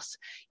many of us,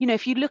 you know,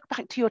 if you look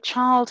back to your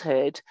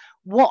childhood,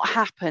 what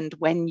happened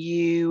when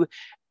you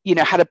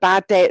know, had a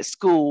bad day at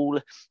school,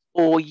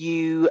 or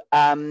you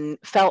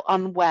felt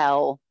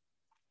unwell,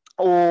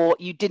 or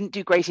you didn't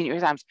do great in your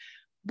exams?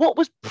 What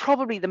was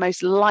probably the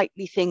most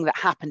likely thing that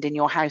happened in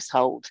your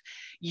household?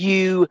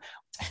 You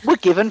were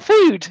given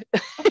food.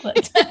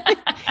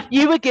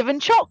 You were given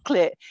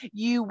chocolate.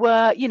 You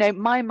were, you know,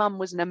 my mum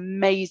was an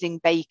amazing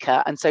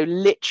baker. And so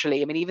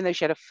literally, I mean, even though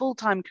she had a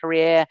full-time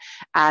career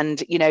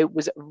and, you know,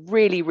 was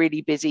really,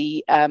 really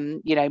busy,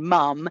 you know,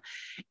 mum,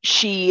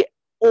 she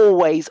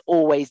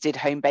always did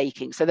home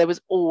baking. So there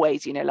was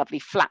always, you know, lovely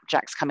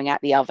flapjacks coming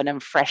out the oven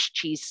and fresh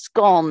cheese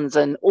scones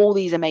and all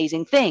these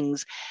amazing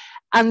things.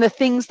 And the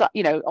things that,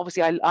 you know,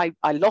 obviously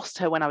I lost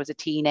her when I was a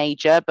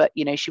teenager, but,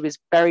 you know, she was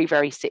very,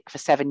 very sick for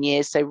 7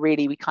 years. So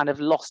really, we kind of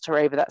lost her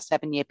over that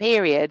 7-year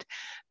period.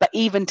 But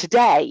even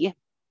today,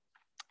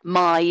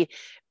 my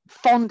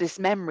fondest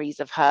memories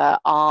of her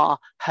are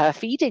her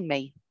feeding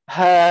me,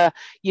 her,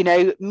 you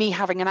know, me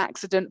having an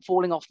accident,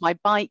 falling off my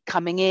bike,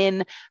 coming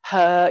in,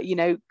 her, you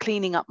know,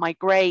 cleaning up my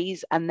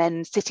grays and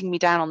then sitting me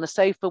down on the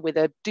sofa with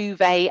a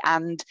duvet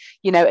and,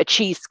 you know, a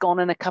cheese scone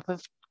and a cup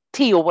of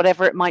tea or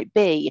whatever it might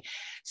be.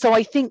 So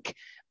I think,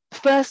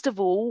 first of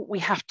all, we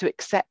have to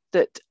accept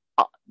that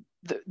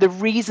the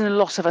reason a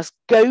lot of us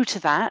go to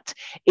that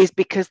is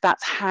because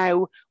that's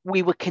how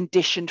we were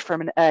conditioned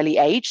from an early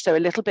age. So a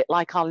little bit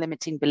like our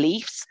limiting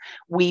beliefs,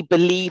 we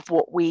believe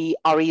what we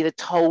are either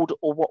told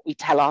or what we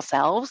tell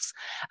ourselves.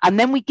 And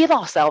then we give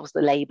ourselves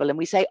the label and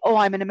we say, oh,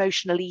 I'm an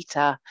emotional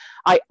eater.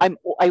 I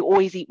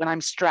always eat when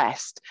I'm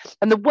stressed.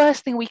 And the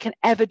worst thing we can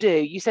ever do,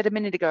 you said a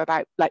minute ago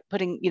about like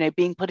putting, you know,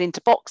 being put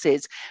into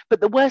boxes,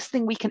 but the worst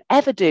thing we can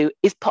ever do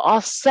is put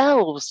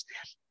ourselves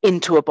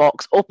into a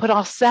box or put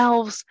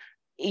ourselves,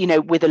 you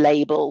know, with a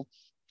label.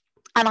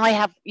 And I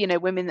have, you know,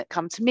 women that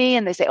come to me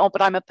and they say, oh,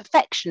 but I'm a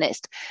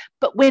perfectionist.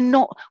 But we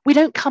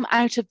don't come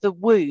out of the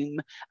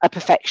womb a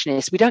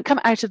perfectionist. We don't come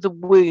out of the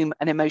womb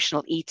an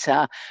emotional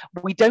eater.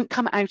 We don't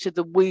come out of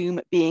the womb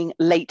being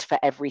late for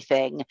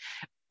everything.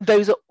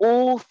 Those are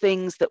all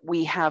things that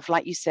we have,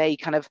 like you say,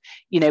 kind of,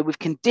 you know, we've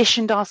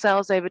conditioned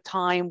ourselves over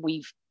time.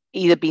 We've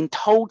either been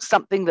told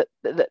something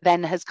that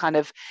then has kind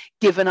of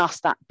given us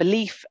that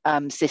belief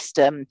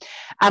system.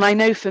 And I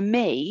know for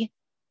me,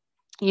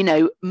 you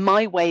know,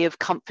 my way of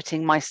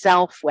comforting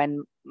myself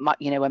when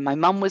when my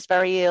mum was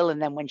very ill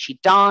and then when she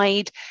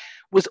died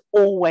was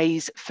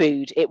always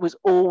food. It was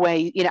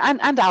always, you know,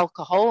 and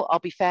alcohol. I'll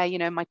be fair, you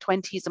know, in my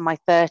 20s and my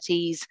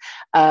 30s,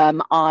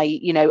 I,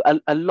 you know,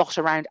 a lot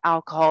around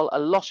alcohol, a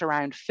lot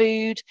around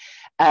food.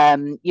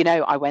 You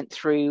know, I went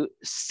through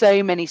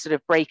so many sort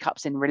of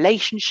breakups in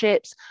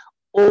relationships,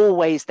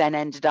 always then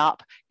ended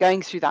up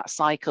going through that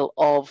cycle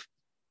of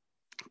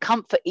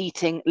comfort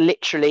eating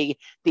literally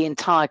the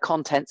entire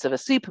contents of a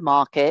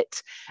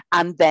supermarket,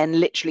 and then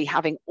literally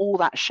having all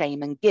that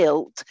shame and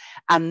guilt,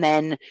 and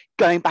then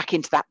going back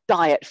into that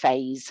diet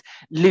phase,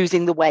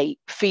 losing the weight,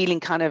 feeling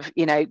kind of,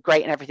 you know,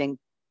 great and everything.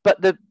 But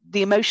the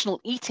emotional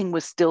eating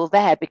was still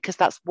there because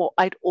that's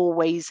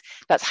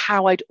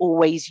how I'd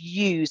always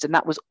used, and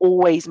that was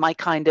always my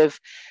kind of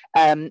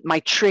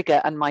my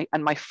trigger and my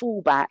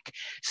fallback.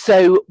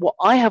 So what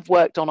I have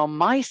worked on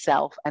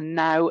myself and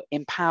now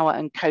empower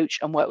and coach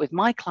and work with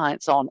my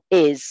clients on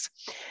is,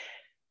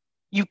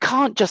 you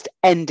can't just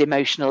end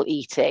emotional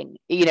eating.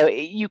 You know,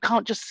 you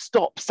can't just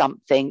stop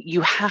something. You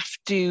have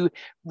to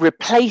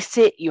replace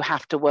it. You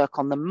have to work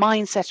on the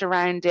mindset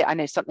around it. I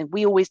know something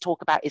we always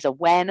talk about is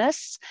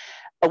awareness.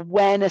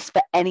 Awareness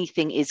for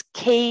anything is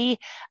key,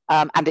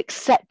 and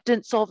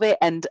acceptance of it.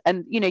 And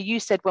you know, you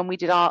said when we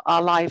did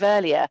our live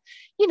earlier,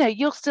 you know,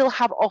 you'll still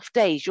have off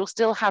days. You'll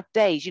still have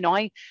days. You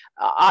know,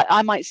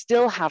 I might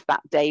still have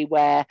that day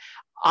where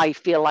I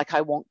feel like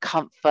I want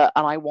comfort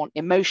and I want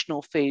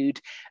emotional food.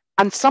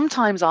 And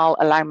sometimes I'll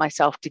allow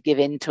myself to give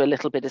in to a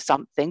little bit of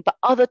something, but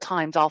other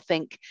times I'll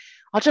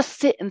just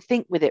sit and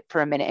think with it for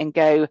a minute and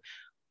go,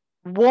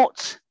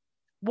 what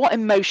what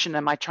emotion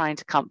am I trying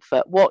to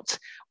comfort? What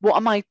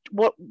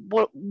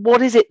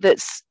is it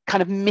that's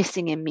kind of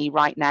missing in me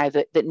right now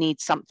that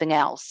needs something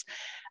else?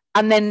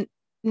 And then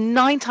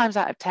 9 times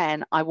out of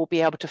 10, I will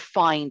be able to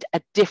find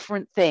a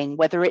different thing,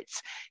 whether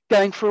it's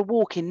going for a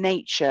walk in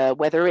nature,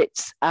 whether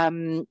it's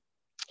doing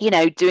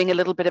a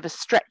little bit of a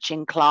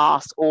stretching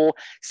class or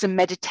some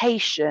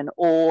meditation,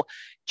 or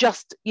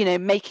just,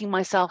 making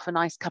myself a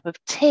nice cup of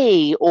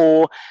tea,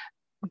 or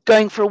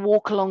going for a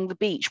walk along the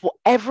beach,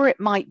 whatever it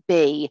might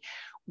be.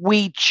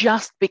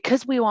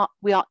 Because we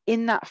are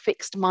in that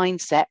fixed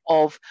mindset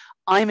of,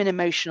 I'm an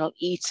emotional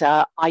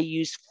eater, I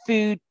use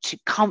food to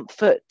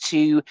comfort,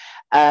 to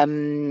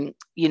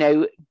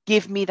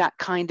give me that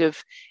kind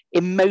of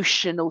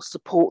emotional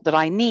support that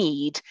I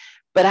need.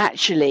 But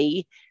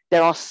actually,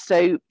 there are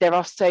so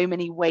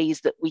many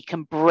ways that we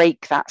can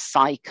break that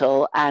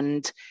cycle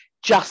and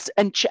change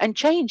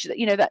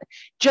that. That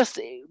just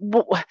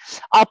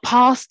our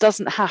past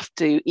doesn't have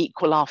to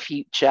equal our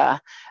future,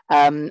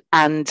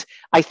 and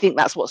I think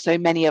that's what so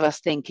many of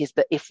us think, is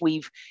that if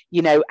we've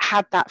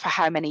had that for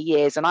how many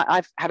years. And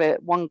I've had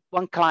one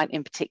client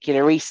in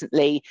particular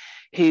recently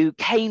who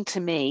came to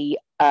me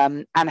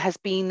and has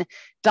been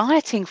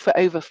dieting for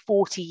over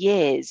 40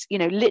 years.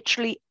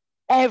 Literally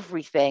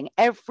everything,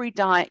 every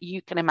diet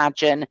you can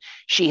imagine,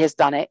 she has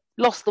done it.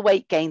 Lost the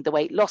weight, gained the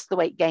weight, lost the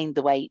weight, gained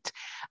the weight,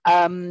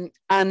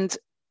 and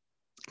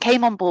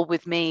came on board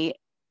with me,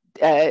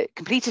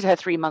 completed her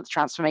 3-month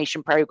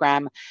transformation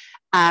program,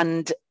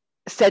 and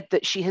said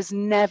that she has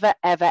never,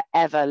 ever,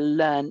 ever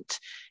learnt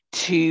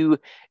to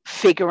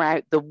figure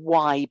out the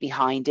why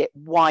behind it,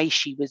 why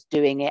she was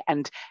doing it,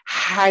 and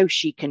how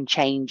she can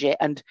change it,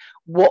 and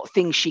what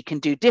things she can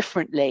do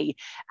differently.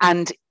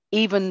 And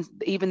even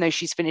though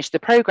she's finished the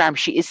program,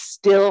 she is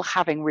still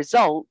having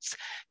results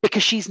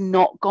because she's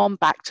not gone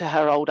back to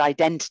her old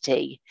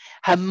identity.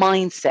 Her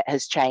mindset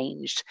has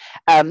changed.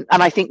 And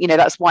I think,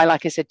 that's why,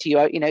 like I said to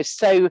you,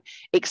 so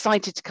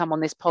excited to come on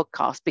this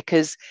podcast,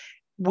 because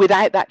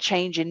without that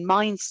change in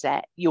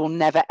mindset, you'll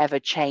never ever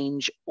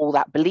change all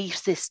that belief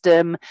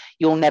system.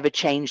 You'll never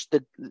change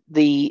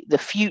the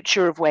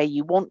future of where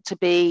you want to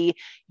be.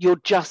 You'll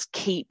just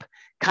keep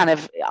kind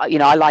of,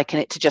 I liken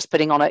it to just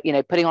putting on an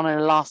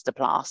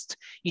elastoplast.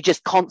 You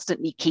just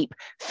constantly keep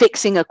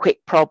fixing a quick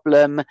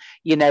problem,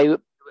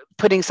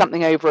 putting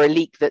something over a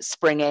leak that's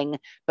springing,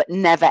 but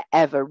never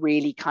ever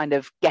really kind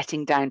of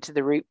getting down to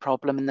the root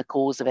problem and the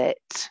cause of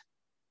it.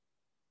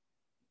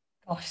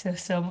 Gosh,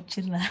 there's so much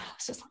in there.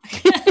 It's just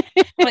like,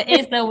 but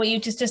it is though, what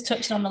you just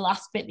touched on the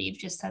last bit that you've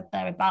just said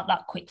there about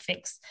that quick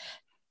fix.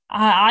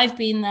 I've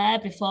been there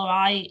before.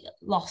 I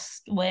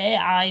lost weight.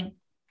 I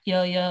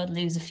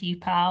lose a few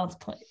pounds,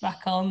 put it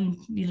back on,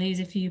 you lose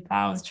a few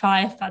pounds,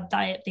 try a fad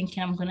diet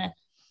thinking I'm going to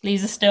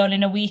lose a stone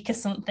in a week or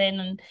something.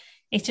 And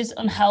it's just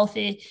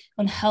unhealthy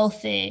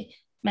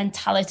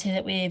mentality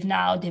that we've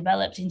now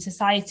developed in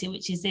society,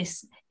 which is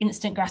this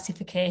instant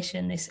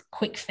gratification, this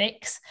quick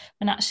fix,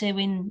 when actually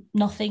when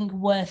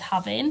nothing worth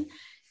having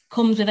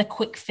comes with a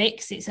quick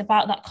fix. It's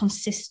about that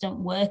consistent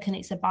work, and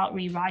it's about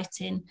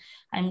rewriting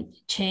and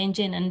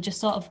changing, and just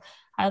sort of,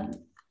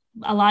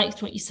 I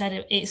liked what you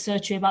said. It's so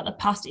true about the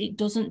past. It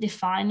doesn't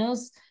define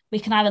us. We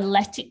can either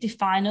let it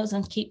define us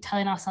and keep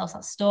telling ourselves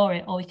that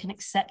story, or we can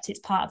accept it's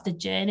part of the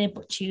journey,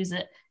 but choose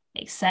it,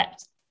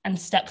 accept, and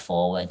step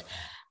forward.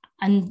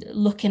 And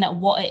looking at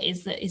what it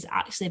is that is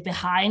actually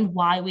behind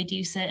why we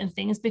do certain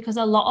things, because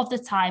a lot of the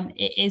time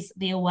it is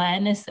the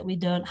awareness that we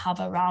don't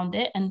have around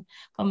it. And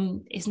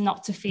it's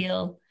not to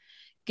feel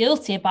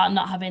guilty about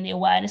not having the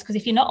awareness, because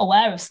if you're not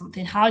aware of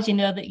something, how do you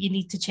know that you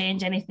need to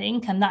change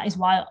anything? And that is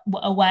why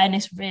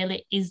awareness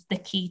really is the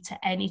key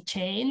to any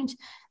change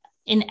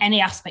in any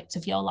aspect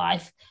of your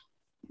life,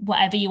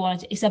 whatever you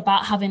want. It's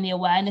about having the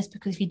awareness,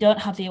 because if you don't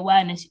have the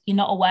awareness, you're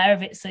not aware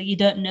of it, so you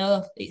don't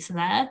know it's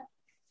there.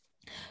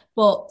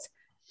 But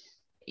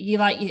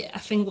I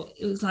think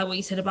it was like what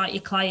you said about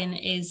your client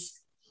is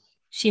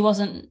she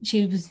wasn't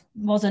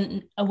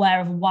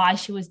aware of why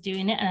she was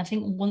doing it. And I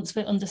think once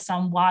we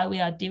understand why we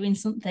are doing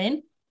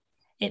something,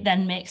 it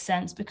then makes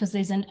sense, because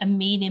there's a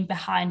meaning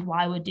behind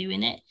why we're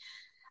doing it.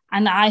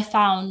 And I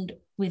found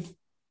with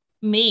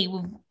me,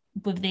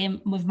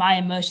 with my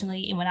emotional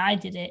eating, when I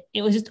did it,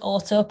 it was just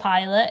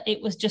autopilot.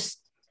 It was just,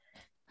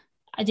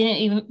 I didn't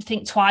even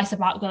think twice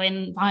about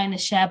buying a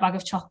share bag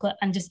of chocolate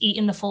and just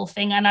eating the full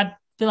thing. And I'd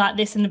be like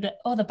this and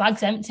the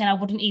bag's empty, and I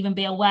wouldn't even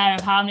be aware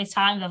of how many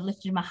times I've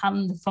lifted my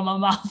hand from my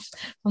mouth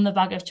from the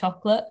bag of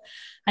chocolate.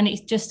 And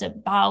it's just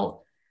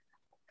about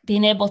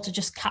being able to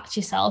just catch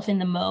yourself in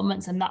the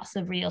moments. And that's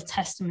the real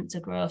testament to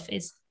growth,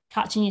 is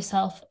catching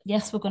yourself.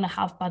 Yes, we're going to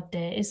have bad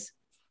days.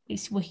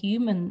 We're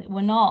human.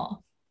 We're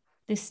not.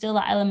 There's still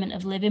that element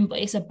of living, but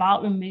it's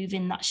about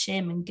removing that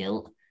shame and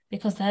guilt,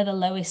 because they're the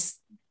lowest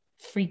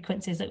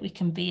frequencies that we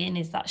can be in,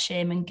 is that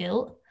shame and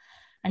guilt.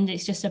 And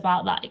it's just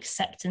about that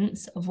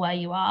acceptance of where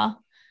you are,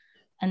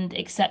 and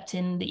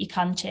accepting that you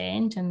can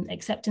change, and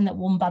accepting that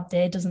one bad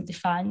day doesn't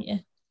define you.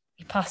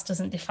 Your past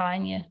doesn't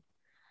define you.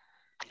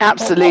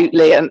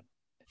 Absolutely. And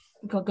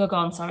go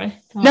on, sorry.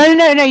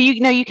 No,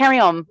 you carry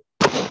on.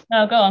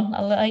 No, go on.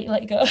 I'll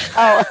let you go.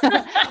 Oh,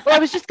 well, I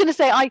was just going to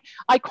say,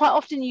 I quite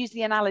often use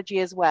the analogy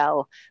as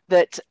well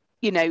that,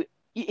 you know,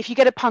 if you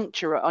get a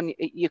puncture on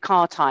your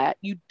car tire,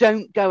 you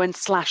don't go and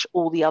slash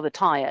all the other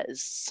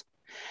tires.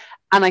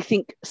 And I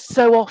think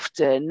so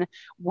often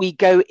we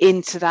go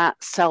into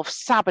that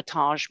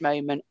self-sabotage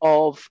moment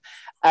of,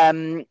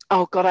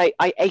 oh God,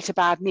 I ate a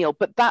bad meal.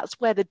 But that's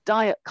where the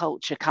diet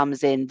culture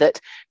comes in, that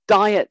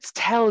diets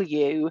tell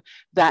you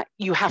that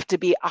you have to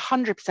be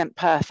 100%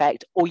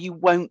 perfect or you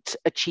won't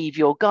achieve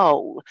your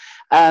goal.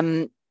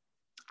 And,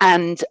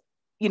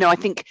 you know, I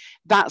think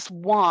that's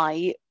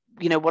why,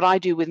 you know, what I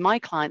do with my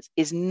clients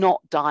is not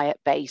diet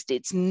based.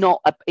 It's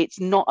not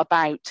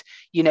about,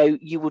 you know,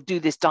 you will do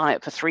this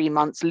diet for 3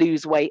 months,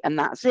 lose weight, and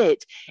that's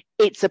it.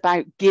 It's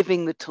about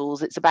giving the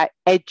tools. It's about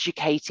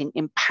educating,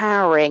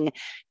 empowering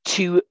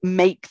to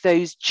make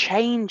those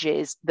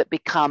changes that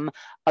become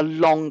a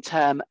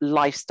long-term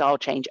lifestyle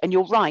change. And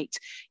you're right,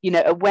 you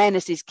know,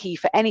 awareness is key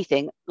for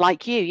anything.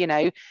 Like you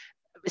know,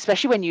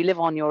 especially when you live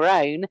on your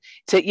own,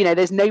 to, you know,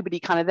 there's nobody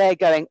kind of there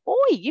going,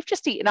 oi, you've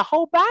just eaten a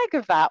whole bag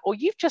of that, or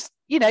you've just,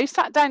 you know,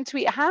 sat down to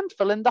eat a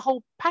handful and the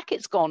whole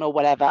packet's gone or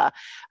whatever.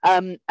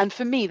 And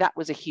for me, that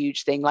was a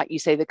huge thing. Like you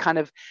say, the kind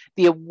of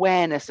the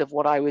awareness of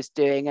what I was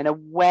doing, and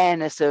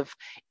awareness of,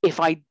 if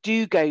I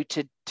do go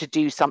to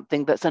do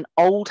something that's an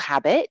old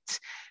habit,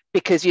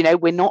 because, you know,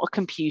 we're not a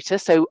computer,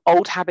 so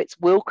old habits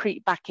will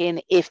creep back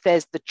in if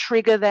there's the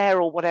trigger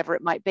there or whatever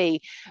it might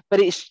be. But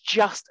it's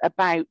just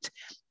about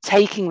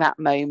taking that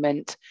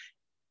moment,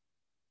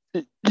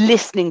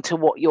 listening to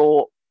what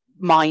your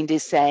mind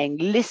is saying,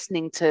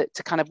 listening to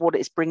kind of what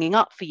it's bringing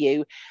up for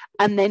you,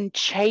 and then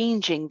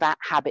changing that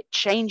habit,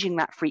 changing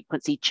that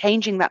frequency,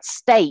 changing that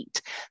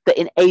state that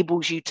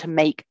enables you to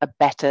make a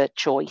better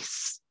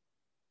choice.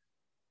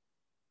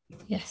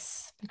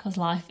 Yes, because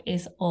life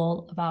is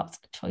all about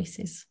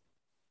choices.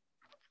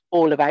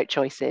 All about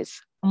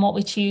choices. And what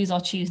we choose or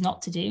choose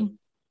not to do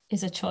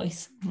is a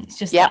choice. It's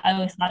just that I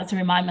always like to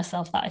remind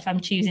myself that if I'm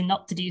choosing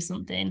not to do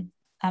something,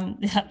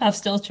 I've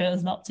still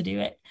chose not to do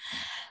it.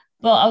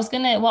 But what I was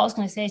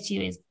gonna say to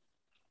you is,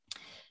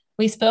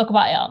 we spoke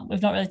about it,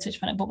 we've not really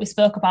touched on it, but we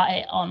spoke about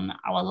it on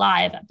our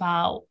live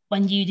about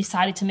when you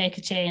decided to make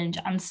a change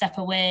and step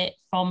away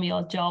from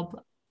your job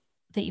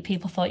that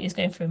people thought you was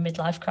going through a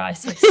midlife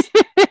crisis.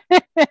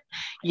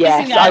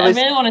 Yes, I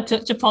really want to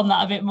touch upon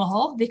that a bit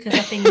more, because I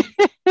think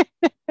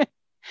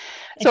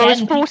so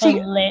again, I was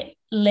 40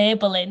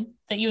 labeling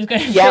that you were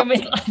going through a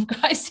midlife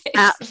crisis.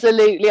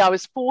 Absolutely. I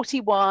was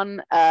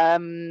 41,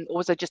 or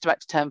was I just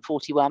about to turn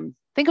 41?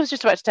 I think I was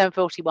just about to turn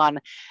 41.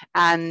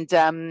 And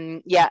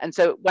and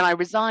so when I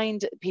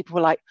resigned, people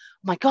were like,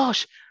 oh my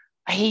gosh,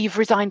 I hear you've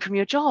resigned from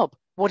your job.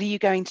 What are you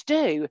going to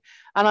do?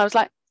 And I was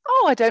like,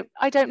 oh,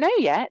 I don't know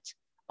yet.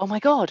 Oh my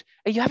God,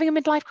 are you having a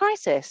midlife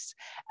crisis?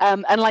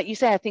 And like you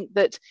say, I think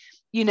that,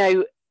 you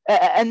know,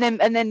 and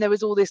then there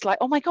was all this like,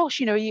 oh my gosh,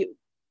 you know, you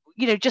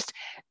know, just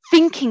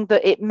thinking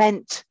that it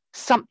meant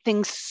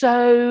something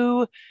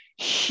so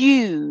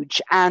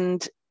huge.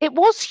 And it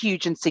was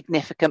huge and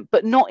significant,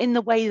 but not in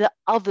the way that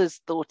others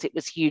thought it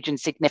was huge and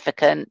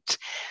significant.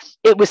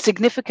 It was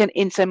significant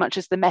in so much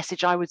as the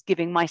message I was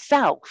giving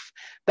myself,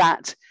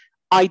 that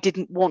I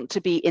didn't want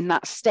to be in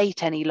that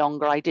state any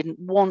longer. I didn't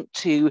want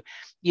to,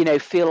 you know,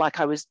 feel like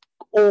I was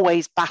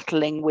always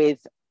battling with,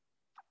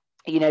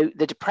 you know,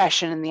 the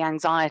depression and the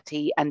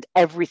anxiety and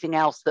everything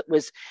else that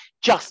was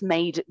just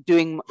made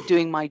doing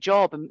my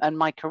job and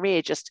my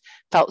career just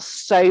felt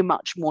so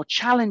much more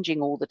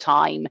challenging all the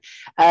time.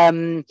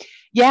 And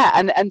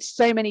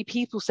so many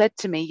people said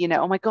to me, you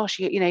know, oh my gosh,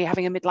 you know, you're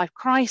having a midlife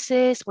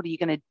crisis. What are you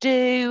going to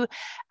do?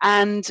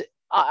 And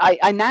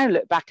I now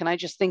look back and I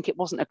just think it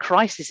wasn't a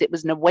crisis. It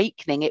was an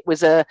awakening. It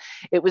was a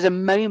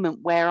moment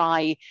where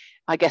I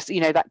guess,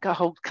 you know, that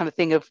whole kind of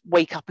thing of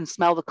wake up and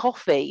smell the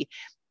coffee.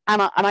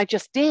 And I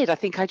just did. I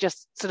think I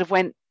just sort of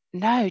went,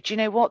 no, do you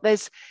know what?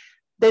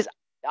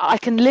 I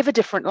can live a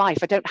different life.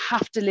 I don't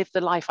have to live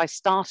the life I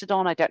started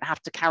on. I don't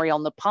have to carry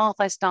on the path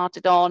I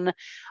started on.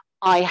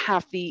 I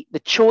have the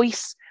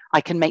choice.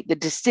 I can make the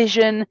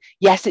decision.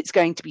 Yes, it's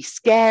going to be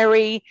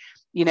scary,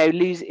 you know,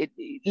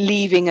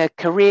 leaving a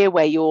career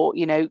where you're,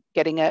 you know,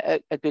 getting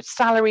a good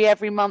salary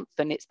every month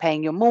and it's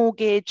paying your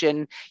mortgage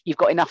and you've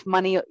got enough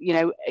money, you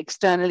know,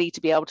 externally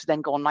to be able to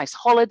then go on nice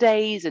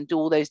holidays and do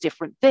all those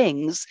different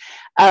things.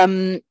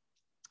 But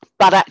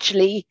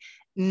actually,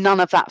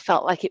 none of that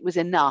felt like it was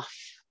enough.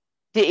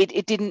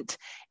 It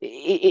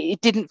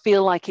didn't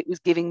feel like it was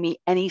giving me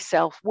any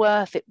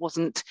self-worth. It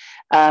wasn't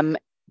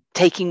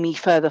taking me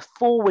further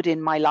forward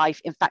in my life.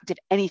 In fact, if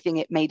anything,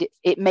 it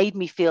made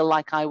me feel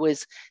like I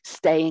was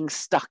staying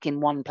stuck in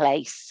one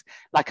place.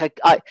 Like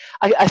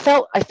I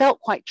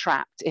felt quite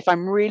trapped. If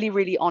I'm really,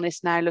 really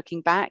honest now, looking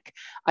back,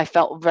 I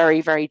felt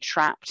very, very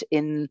trapped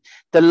in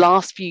the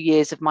last few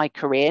years of my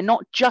career,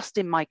 not just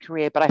in my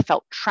career, but I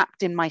felt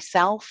trapped in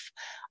myself.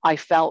 I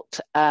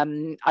felt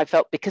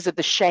because of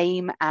the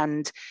shame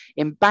and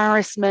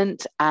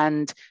embarrassment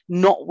and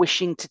not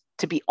wishing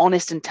to be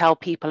honest and tell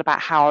people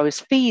about how I was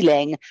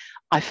feeling,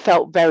 I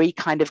felt very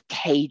kind of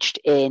caged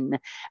in.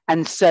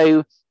 And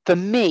so for for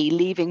me,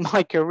 leaving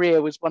my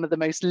career was one of the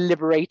most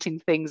liberating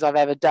things I've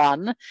ever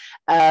done,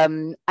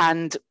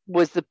 and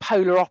was the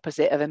polar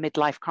opposite of a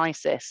midlife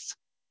crisis.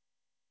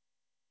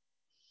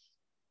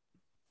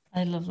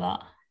 I love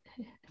that.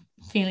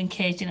 Feeling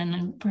Cajun and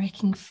then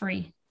breaking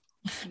free.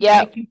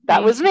 Yeah,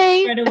 that was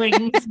me. Spread of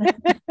wings.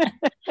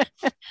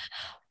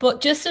 But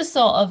just to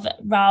sort of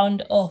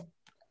round up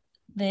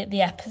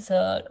the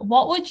episode,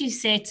 what would you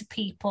say to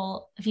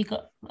people if you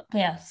got,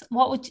 yes,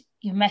 what would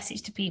your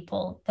message to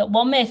people that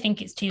one may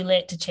think it's too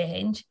late to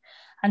change,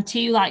 and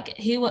two, like,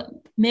 who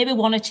maybe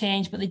want to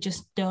change but they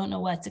just don't know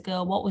where to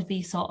go? What would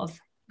be sort of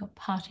your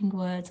parting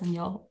words and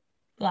your,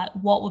 like,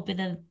 what would be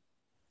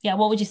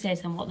what would you say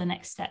to them? What are the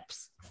next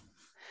steps?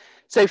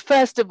 So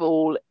first of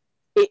all,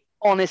 it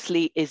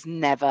honestly is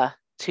never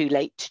too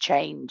late to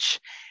change.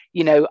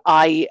 You know,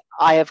 I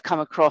have come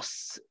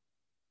across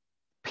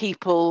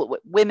people,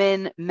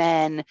 women,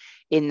 men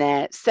in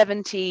their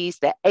 70s,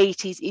 their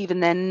 80s, even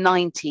their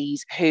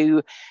 90s,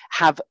 who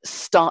have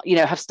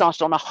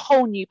started on a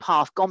whole new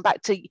path, gone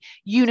back to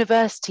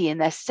university in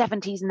their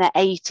 70s and their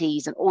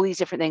 80s and all these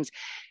different things.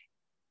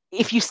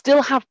 If you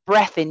still have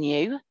breath in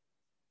you,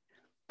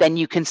 then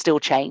you can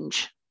still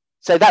change.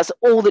 So that's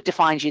all that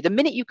defines you. The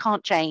minute you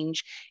can't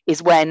change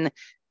is when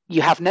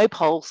you have no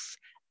pulse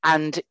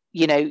and,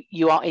 you know,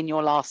 you are in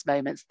your last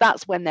moments.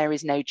 That's when there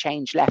is no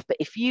change left. But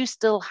if you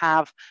still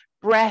have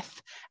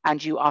breath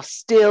and you are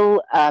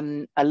still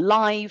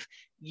alive,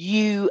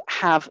 you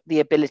have the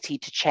ability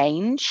to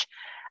change.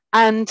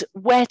 And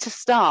where to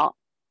start?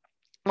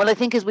 Well, I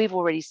think, as we've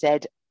already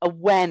said,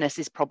 awareness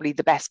is probably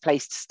the best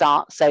place to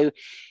start. So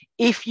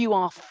if you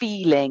are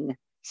feeling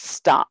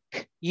stuck,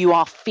 you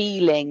are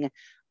feeling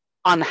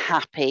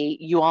unhappy,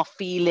 you are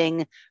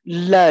feeling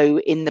low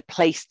in the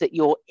place that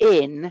you're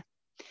in,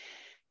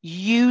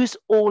 use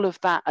all of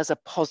that as a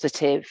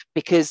positive.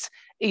 Because,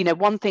 you know,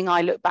 one thing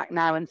I look back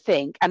now and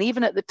think, and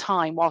even at the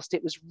time, whilst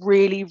it was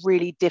really,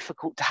 really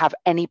difficult to have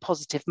any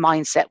positive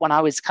mindset when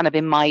I was kind of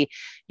in my,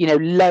 you know,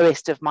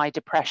 lowest of my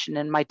depression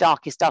and my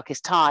darkest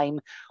time,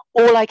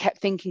 all I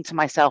kept thinking to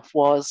myself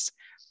was,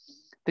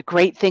 the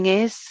great thing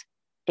is,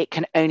 it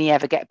can only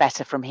ever get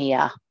better from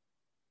here.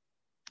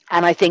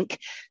 And I think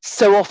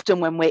so often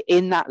when we're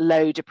in that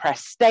low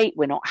depressed state,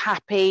 we're not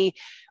happy,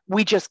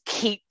 we just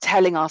keep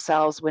telling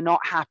ourselves we're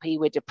not happy,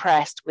 we're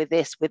depressed, we're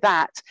this, we're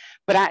that.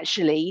 But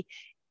actually,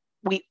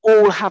 we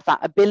all have that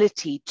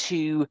ability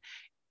to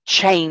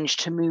change,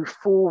 to move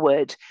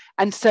forward.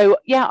 And so,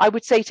 yeah, I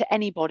would say to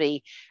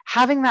anybody,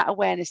 having that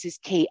awareness is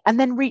key, and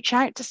then reach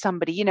out to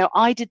somebody. You know,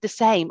 I did the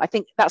same. I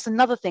think that's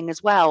another thing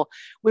as well.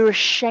 We're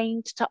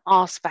ashamed to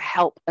ask for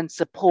help and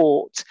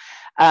support.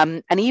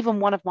 And even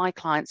one of my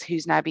clients,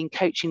 who's now been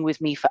coaching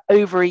with me for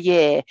over a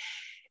year,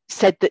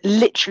 said that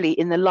literally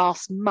in the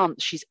last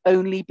month, she's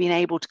only been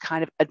able to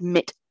kind of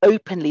admit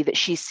openly that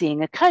she's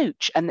seeing a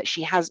coach and that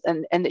she has,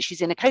 and that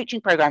she's in a coaching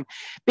program,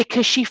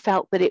 because she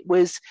felt that it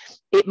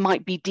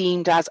might be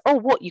deemed as, oh,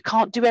 what, you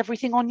can't do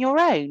everything on your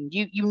own.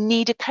 You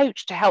need a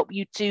coach to help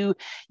you to,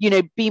 you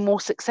know, be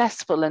more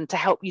successful, and to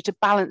help you to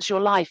balance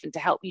your life, and to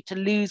help you to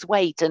lose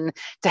weight, and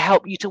to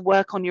help you to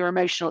work on your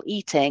emotional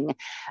eating.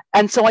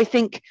 And so I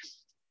think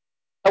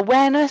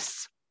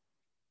awareness,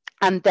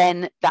 and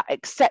then that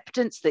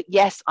acceptance that,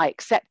 yes, I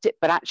accept it,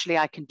 but actually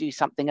I can do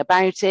something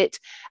about it.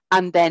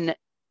 And then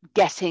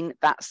getting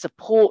that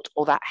support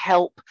or that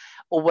help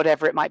or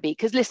whatever it might be.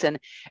 Because listen,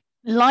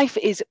 life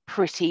is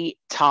pretty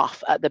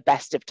tough at the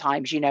best of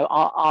times. You know,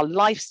 our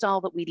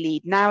lifestyle that we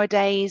lead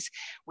nowadays,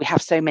 we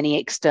have so many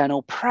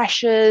external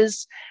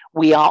pressures.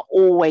 We are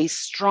always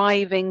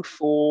striving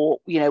for,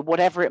 you know,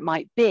 whatever it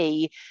might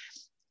be.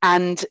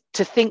 And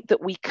to think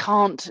that we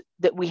can't,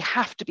 that we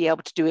have to be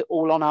able to do it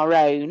all on our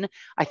own,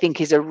 I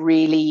think is a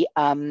really,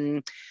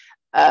 it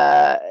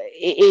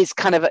is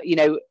kind of, you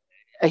know,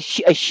 a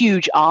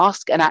huge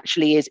ask, and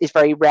actually is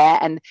very rare.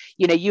 And,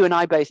 you know, you and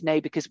I both know,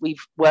 because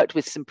we've worked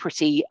with some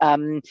pretty,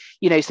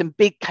 you know, some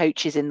big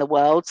coaches in the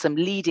world, some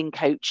leading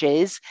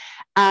coaches,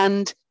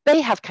 and they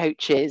have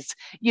coaches,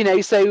 you know.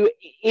 So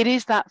it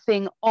is that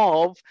thing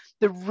of,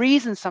 the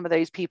reason some of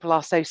those people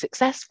are so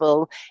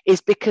successful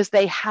is because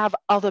they have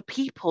other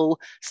people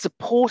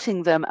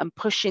supporting them and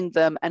pushing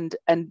them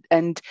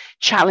and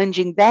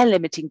challenging their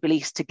limiting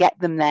beliefs to get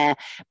them there.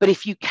 But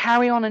if you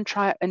carry on and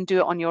try and do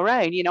it on your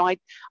own, you know,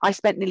 I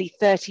spent nearly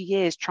 30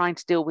 years trying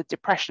to deal with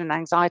depression and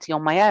anxiety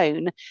on my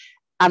own,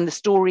 and the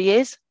story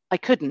is, I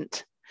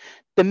couldn't.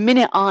 The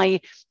minute I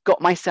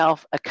got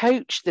myself a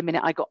coach, the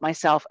minute I got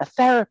myself a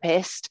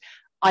therapist,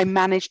 I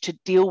managed to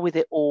deal with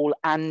it all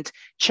and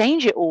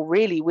change it all,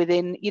 really,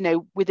 within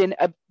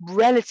a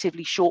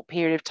relatively short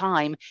period of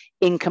time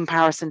in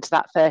comparison to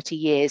that 30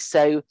 years.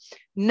 So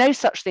no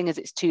such thing as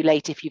it's too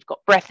late if you've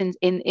got breath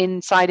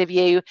inside of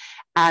you.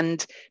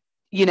 And,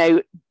 you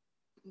know,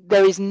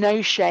 there is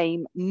no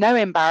shame, no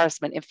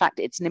embarrassment. In fact,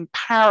 it's an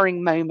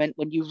empowering moment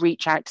when you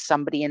reach out to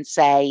somebody and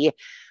say,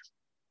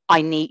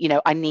 I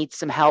need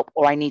some help,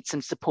 or I need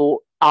some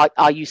support.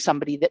 Are you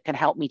somebody that can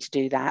help me to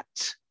do that?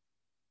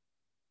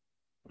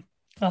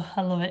 Oh,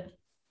 I love it.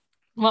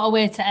 What a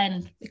way to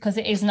end, because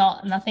it is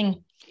not, and I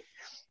think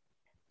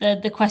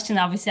the question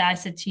obviously I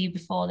said to you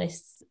before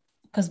this,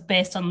 because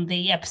based on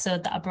the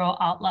episode that I brought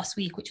out last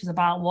week, which was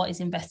about what is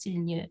invested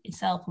in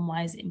yourself and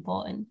why is it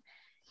important,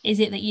 is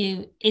it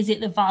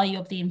the value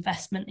of the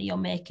investment that you're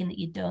making that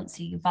you don't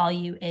see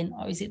value in,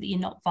 or is it that you're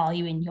not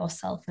valuing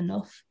yourself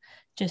enough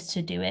just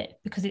to do it?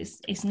 Because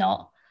it's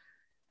not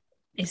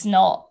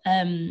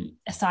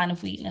a sign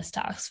of weakness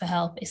to ask for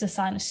help. It's a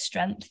sign of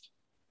strength.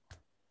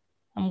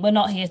 And we're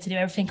not here to do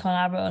everything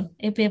on our own.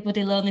 It'd be a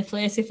bloody lonely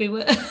place if we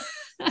were.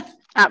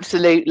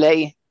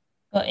 Absolutely.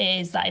 But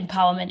it is that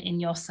empowerment in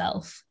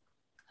yourself,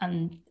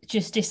 and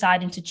just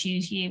deciding to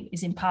choose you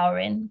is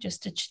empowering.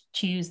 Just to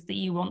choose that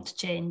you want to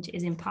change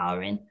is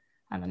empowering,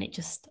 and then it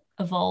just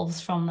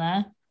evolves from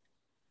there.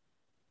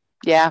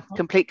 Yeah,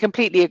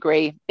 completely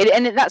agree.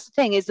 And that's the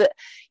thing, is that,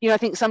 I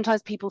think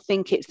sometimes people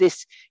think it's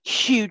this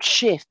huge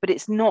shift, but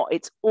it's not.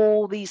 It's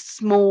all these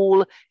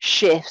small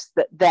shifts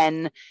that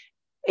then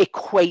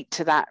equate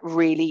to that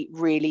really,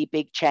 really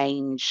big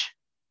change.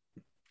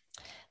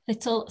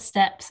 Little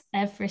steps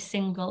every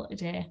single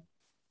day.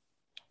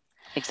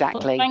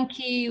 Exactly. But thank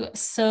you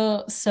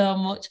so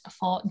much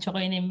for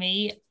joining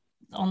me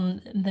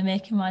on the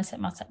Making Mindset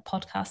Matter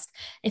podcast.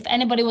 If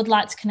anybody would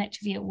like to connect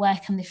with you, where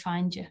can they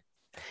find you?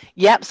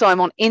 Yep. So I'm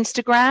on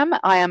Instagram.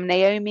 I am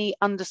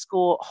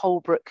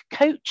Naomi_Holbrook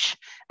coach.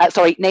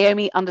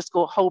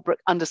 Naomi_Holbrook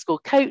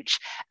coach.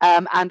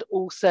 And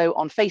also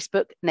on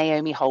Facebook,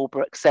 Naomi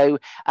Holbrook. So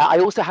I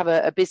also have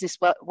a business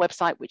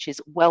website, which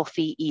is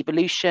Wealthy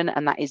Evolution,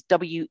 and that is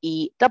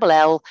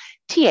WELLTHY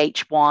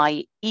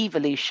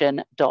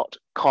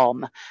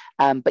evolution.com.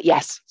 But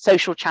yes,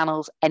 social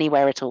channels,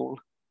 anywhere at all.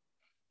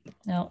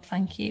 No,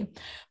 thank you.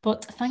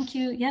 But thank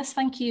you. Yes,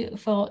 thank you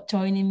for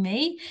joining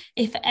me.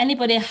 If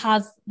anybody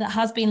that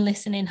has been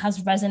listening has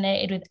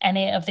resonated with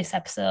any of this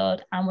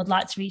episode and would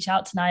like to reach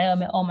out to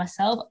Naomi or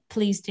myself,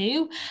 please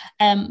do.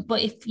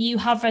 But if you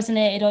have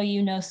resonated, or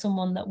you know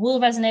someone that will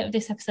resonate with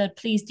this episode,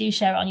 please do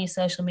share it on your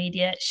social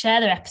media.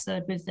 Share their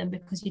episode with them,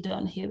 because you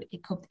don't know who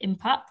it could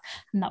impact,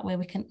 and that way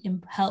we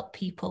can help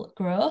people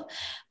grow.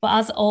 But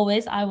as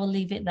always, I will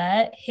leave it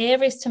there.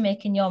 Here is to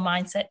making your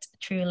mindset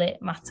truly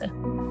matter.